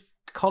kind of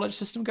college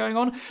system going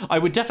on. I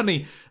would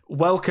definitely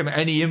welcome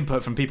any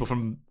input from people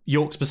from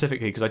York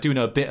specifically, because I do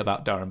know a bit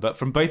about Durham, but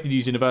from both of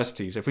these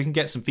universities, if we can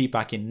get some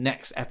feedback in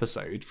next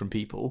episode from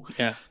people,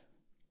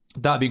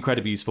 that'd be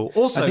incredibly useful.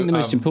 Also, I think the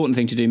most important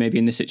thing to do maybe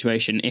in this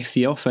situation, if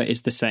the offer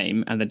is the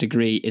same and the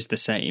degree is the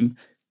same,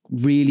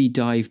 really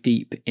dive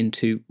deep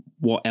into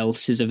what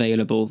else is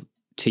available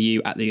to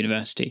you at the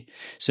university.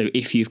 So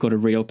if you've got a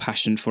real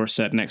passion for a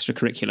certain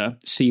extracurricular,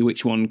 see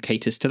which one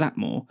caters to that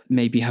more.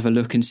 Maybe have a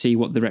look and see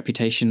what the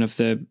reputation of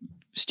the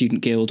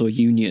student guild or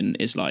union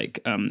is like.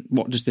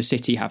 What does the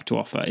city have to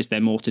offer? Is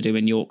there more to do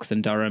in York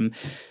than Durham?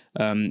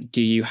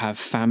 Do you have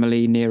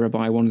family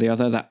nearby one or the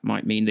other? That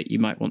might mean that you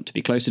might want to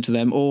be closer to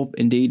them, or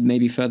indeed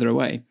maybe further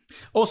away.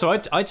 Also,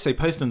 I'd say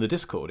post in the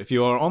Discord. If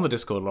you are on the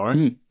Discord,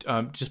 Lauren,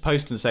 just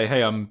post and say,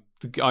 hey, I'm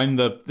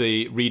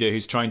the reader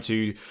who's trying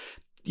to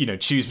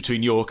choose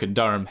between York and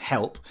Durham,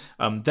 help.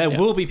 There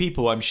will be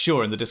people, I'm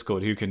sure, in the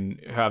Discord who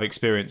have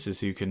experiences,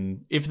 who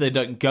can, if they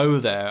don't go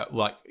there,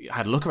 like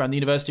had a look around the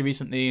university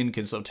recently and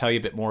can sort of tell you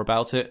a bit more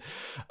about it.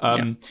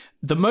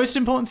 The most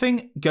important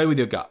thing, go with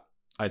your gut,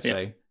 I'd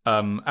say.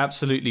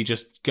 Absolutely,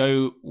 just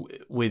go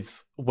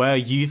with where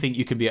you think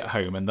you can be at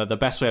home. And the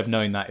best way of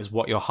knowing that is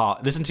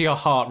listen to your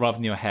heart rather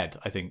than your head,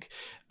 I think,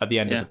 at the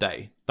end of the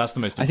day. That's the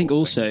most important thing. I think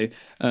also,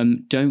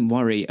 don't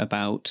worry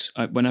about,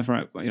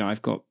 whenever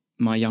I've got,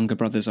 my younger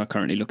brothers are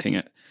currently looking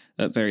at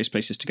various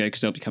places to go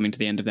because they'll be coming to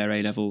the end of their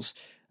A-levels.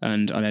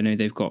 And I know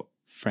they've got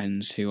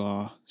friends who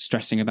are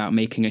stressing about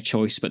making a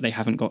choice, but they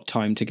haven't got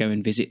time to go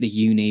and visit the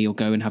uni or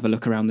go and have a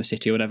look around the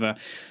city or whatever.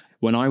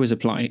 When I was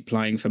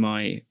applying for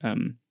my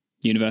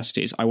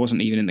universities, I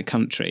wasn't even in the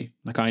country.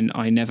 Like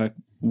I never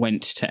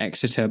went to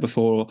Exeter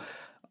before.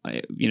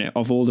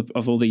 Of all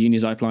the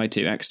unis I applied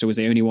to, Exeter was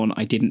the only one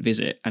I didn't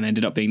visit, and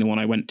ended up being the one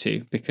I went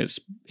to because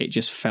it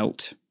just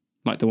felt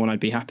like the one I'd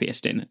be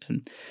happiest in.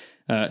 And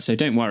so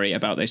don't worry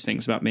about those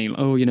things about me.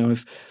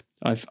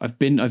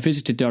 I've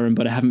visited Durham,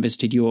 but I haven't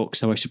visited York,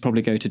 so I should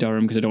probably go to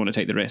Durham because I don't want to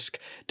take the risk.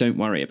 Don't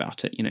worry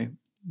about it.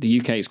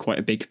 The UK is quite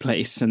a big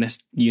place, and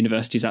there's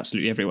universities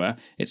absolutely everywhere.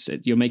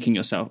 You're making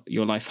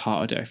your life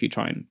harder if you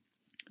try and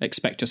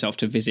expect yourself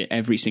to visit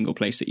every single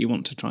place that you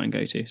want to try and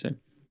go to. So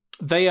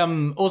they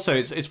also,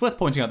 it's worth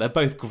pointing out, they're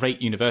both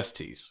great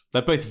universities.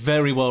 They're both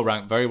very well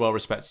ranked, very well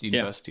respected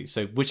universities.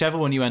 So whichever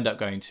one you end up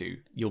going to,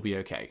 you'll be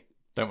okay.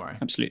 Don't worry.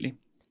 Absolutely.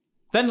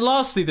 Then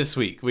lastly this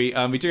week, we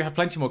do have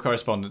plenty more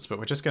correspondence, but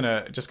we're just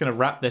gonna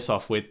wrap this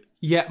off with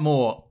yet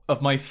more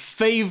of my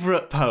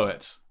favourite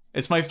poet.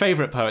 It's my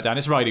favourite poet, Dan.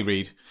 It's Riley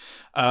Reid.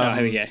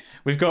 Here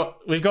we go.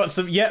 We've got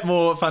some yet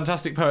more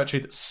fantastic poetry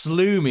that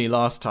slew me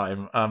last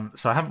time.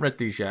 So I haven't read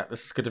these yet.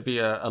 This is going to be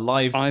a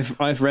live.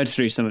 I've read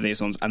through some of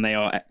these ones and they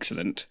are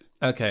excellent.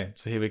 Okay,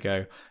 so here we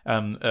go.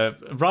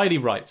 Riley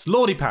writes,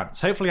 Lordy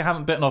pants, hopefully I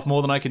haven't bitten off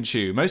more than I can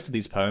chew. Most of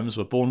these poems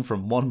were born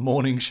from one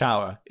morning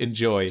shower.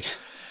 Enjoy.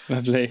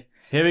 Lovely.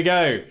 Here we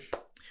go.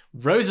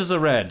 Roses are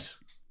red.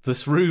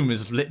 This room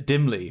is lit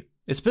dimly.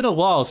 It's been a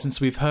while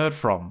since we've heard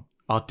from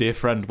our dear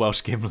friend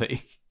Welsh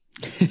Gimli.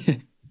 Here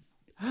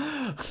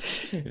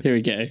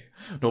we go.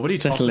 Nobody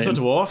tosses a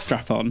dwarf.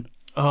 Strap on.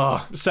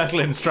 Oh, settle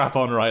in, strap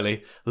on,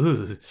 Riley.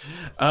 Roses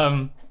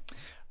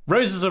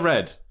are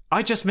red.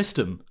 I just missed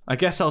them. I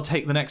guess I'll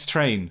take the next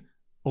train.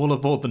 All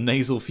aboard the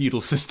nasal feudal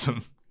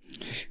system.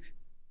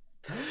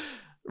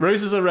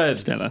 Roses are red.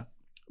 Stella.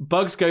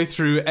 Bugs go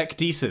through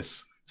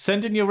ecdysis.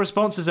 Send in your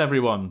responses,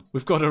 everyone.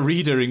 We've got a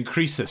reader in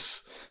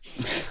Croesus.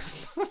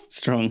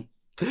 Strong.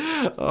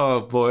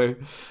 Oh, boy.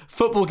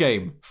 Football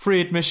game. Free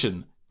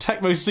admission.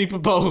 Tecmo Super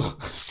Bowl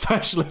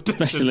special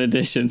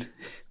edition.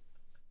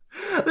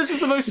 This is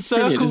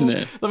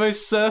the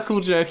most circle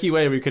jerky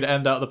way we could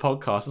end out the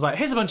podcast. It's like,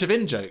 here's a bunch of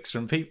in-jokes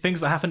from things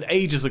that happened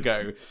ages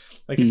ago.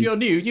 Like, if you're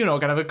new, you're not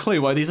going to have a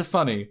clue why these are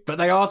funny. But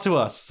they are to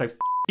us, so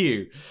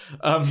you.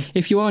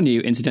 If you are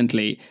new,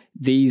 incidentally,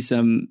 these...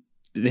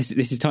 This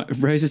is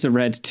Roses are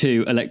Red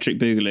to Electric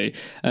Boogaloo.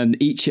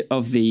 Each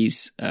of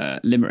these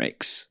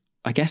limericks,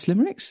 I guess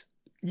limericks?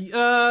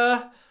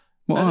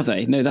 What are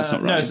they? No, that's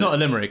not right. No, it's not a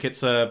limerick.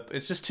 It's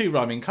just two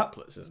rhyming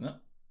couplets, isn't it?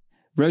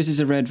 Roses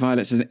are red,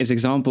 violets is an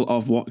example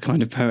of what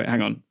kind of poet?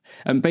 Hang on.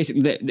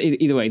 Basically,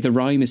 either way, the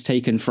rhyme is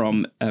taken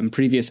from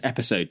previous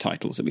episode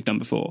titles that we've done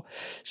before.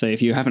 So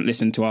if you haven't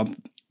listened to our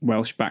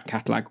Welsh back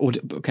catalogue or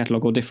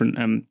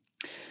different...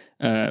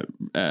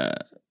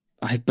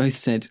 I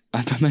managed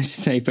to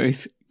say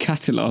both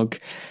catalogue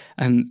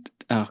and...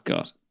 Oh,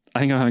 God. I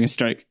think I'm having a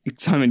stroke.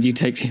 Simon, you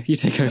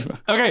take over.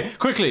 Okay,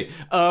 quickly.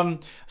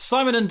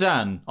 Simon and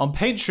Dan, on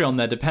Patreon,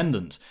 they're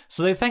dependent,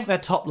 so they thank their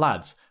top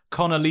lads,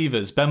 Connor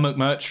Levers, Ben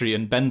McMurtry,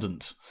 and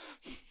Bendant.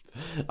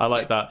 I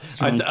like that.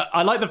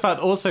 I like the fact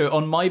also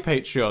on my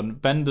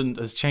Patreon, Bendant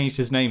has changed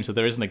his name so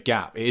there isn't a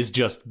gap. It is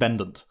just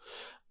Bendant.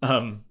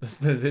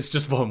 It's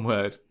just one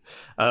word.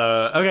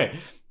 Okay.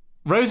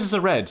 Roses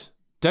are red.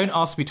 Don't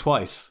ask me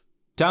twice.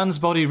 Dan's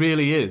body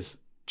really is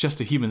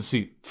just a human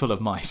suit full of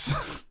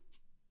mice.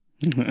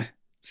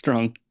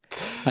 Strong.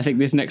 I think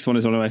this next one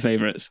is one of my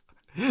favourites.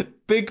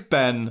 Big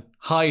Ben,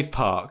 Hyde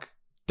Park,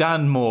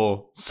 Dan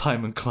Moore,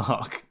 Simon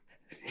Clark.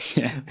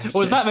 Yeah.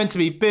 Or is that meant to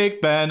be Big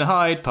Ben,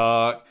 Hyde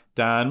Park,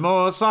 Dan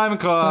Moore, Simon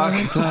Clark?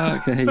 Simon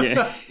Clark.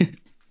 Yeah.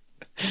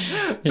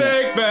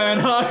 Big Ben,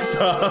 Hyde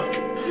Park,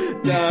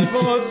 Dan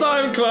Moore,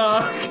 Simon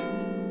Clark.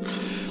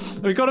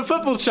 We've got a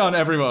football chant,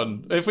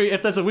 everyone. If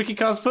there's a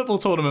Wikicast football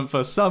tournament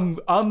for some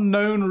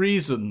unknown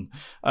reason,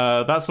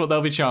 that's what they'll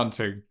be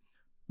chanting.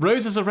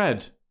 Roses are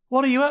red.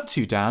 What are you up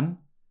to, Dan?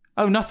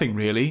 Oh, nothing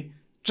really.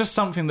 Just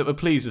something that would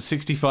please a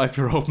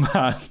 65-year-old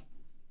man.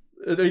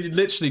 They're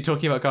literally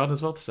talking about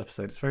Gardener's World this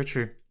episode. It's very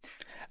true.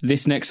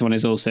 This next one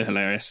is also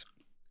hilarious.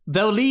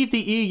 They'll leave the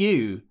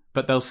EU,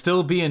 but they'll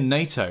still be in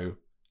NATO.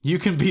 You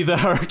can be the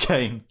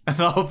hurricane, and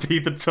I'll be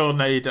the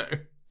tornado.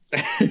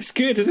 It's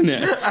good, isn't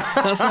it?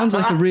 That sounds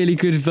like a really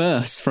good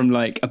verse from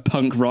like a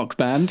punk rock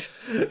band.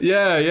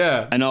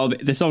 Yeah. And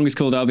the song is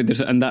called "I'll Be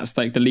the," and that's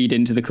like the lead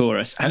into the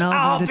chorus. And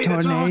I'll be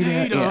the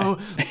tornado.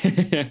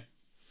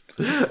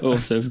 Yeah.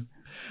 Awesome.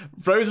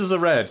 Roses are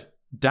red.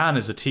 Dan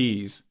is a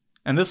tease.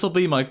 And this will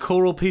be my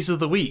choral piece of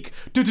the week.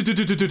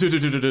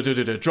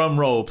 Drum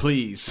roll,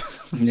 please.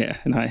 Yeah,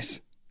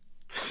 nice.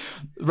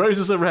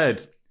 Roses are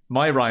red.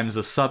 My rhymes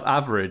are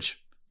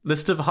sub-average.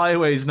 List of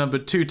highways number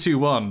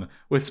 221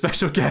 with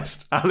special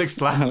guest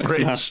Alex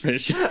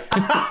Lethbridge.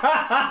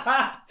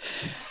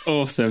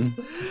 Awesome.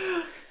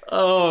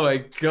 Oh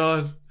my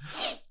god.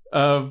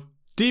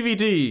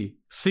 DVD,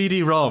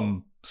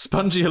 CD-ROM,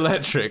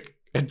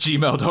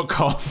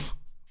 spongyelectric@gmail.com.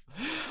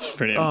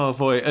 Brilliant. Oh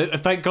boy!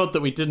 Thank God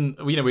that we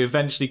didn't. We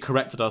eventually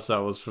corrected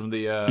ourselves from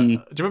the. Do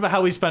you remember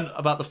how we spent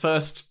about the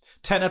first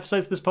 10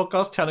 episodes of this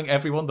podcast telling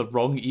everyone the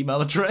wrong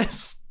email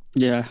address?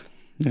 Yeah.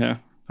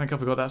 Thank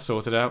God we got that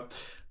sorted out.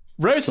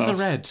 Roses are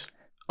red.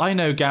 I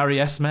know Gary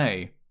S.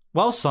 May.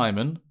 Well,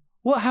 Simon,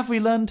 what have we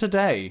learned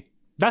today?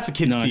 That's a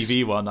kids'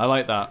 TV one. I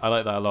like that. I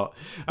like that a lot.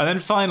 And then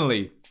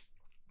finally,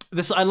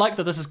 I like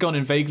that this has gone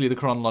in vaguely the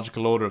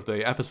chronological order of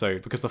the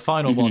episode, because the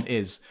final one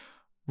is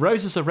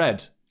Roses are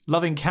red.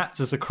 Loving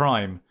cats is a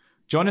crime.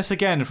 Join us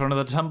again for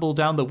another tumble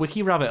down the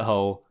wiki rabbit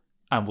hole,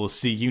 and we'll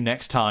see you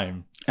next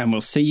time.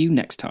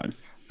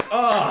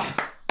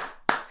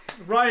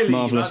 Riley,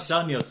 Marvellous. you've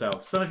outdone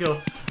yourself. Some of you,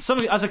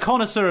 as a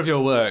connoisseur of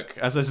your work,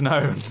 as is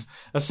known,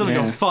 as some of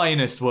your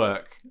finest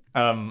work.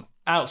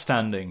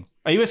 Outstanding.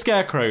 Are you a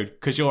scarecrow?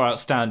 Because you're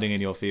outstanding in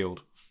your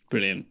field.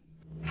 Brilliant.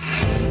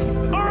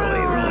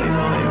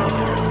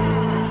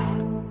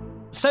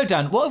 So,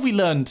 Dan, what have we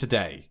learned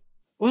today?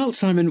 Well,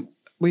 Simon,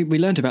 we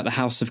learned about the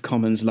House of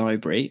Commons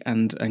library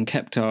and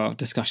kept our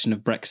discussion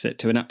of Brexit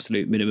to an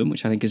absolute minimum,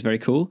 which I think is very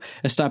cool.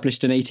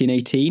 Established in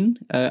 1818.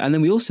 And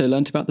then we also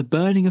learnt about the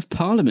burning of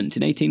Parliament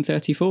in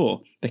 1834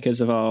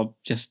 because of our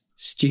just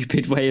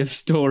stupid way of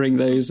storing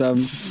those...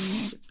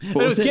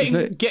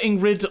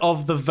 Getting rid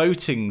of the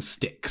voting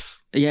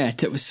sticks. Yeah,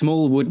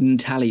 small wooden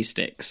tally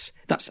sticks.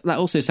 That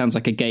also sounds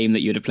like a game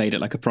that you would have played at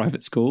like a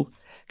private school.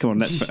 Come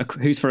on,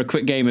 who's for a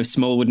quick game of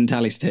small wooden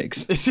tally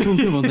sticks?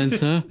 Come on then,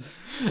 sir.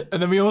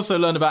 And then we also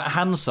learned about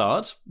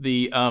Hansard,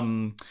 the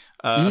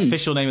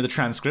official name of the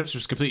transcripts,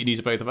 which was completely new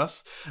to both of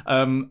us.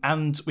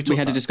 And we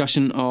had a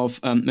discussion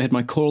of, we had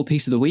my choral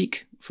piece of the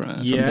week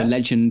from the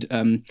legend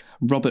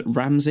Robert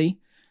Ramsay,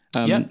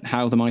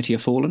 How the Mighty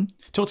Have Fallen.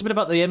 Talked a bit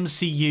about the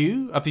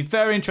MCU. I'd be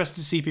very interested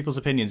to see people's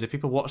opinions. If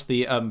people watch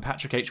the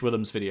Patrick H.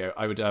 Willems video,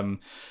 I would,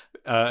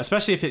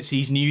 especially if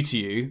he's new to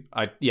you,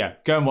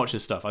 go and watch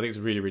his stuff. I think it's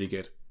really, really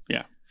good.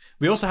 Yeah.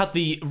 We also had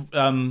the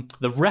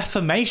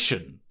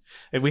Reformation.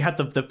 We had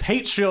the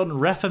Patreon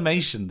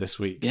Reformation this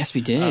week. Yes,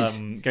 we did.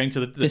 Going to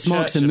the this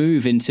marks a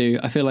move into,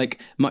 I feel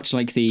like, much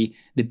like the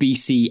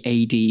BC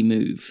AD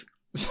move.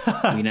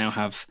 we now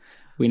have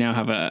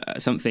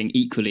something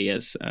equally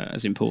as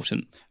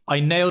important. I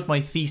nailed my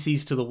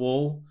theses to the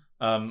wall,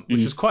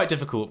 which was quite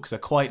difficult because they're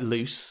quite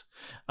loose.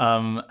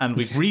 And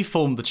we've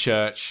reformed the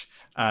church.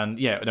 And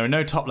there are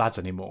no top lads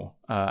anymore.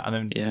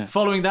 And then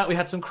following that, we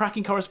had some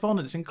cracking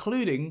correspondence,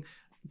 including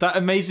that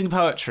amazing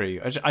poetry.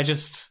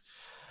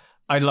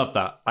 I love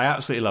that. I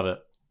absolutely love it.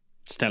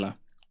 Stellar.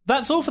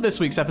 That's all for this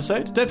week's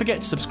episode. Don't forget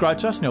to subscribe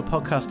to us on your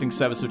podcasting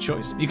service of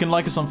choice. You can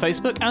like us on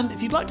Facebook, and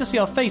if you'd like to see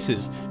our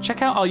faces,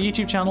 check out our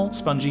YouTube channel,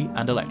 Spongy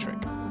and Electric.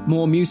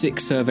 More music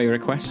survey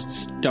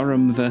requests,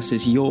 Durham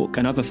versus York,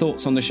 and other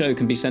thoughts on the show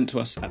can be sent to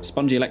us at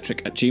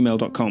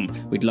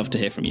spongyelectric@gmail.com. We'd love to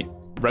hear from you.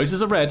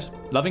 Roses are red,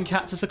 loving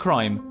cats is a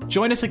crime.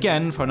 Join us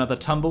again for another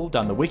tumble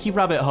down the wiki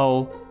rabbit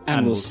hole,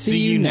 and we'll see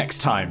you next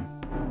time.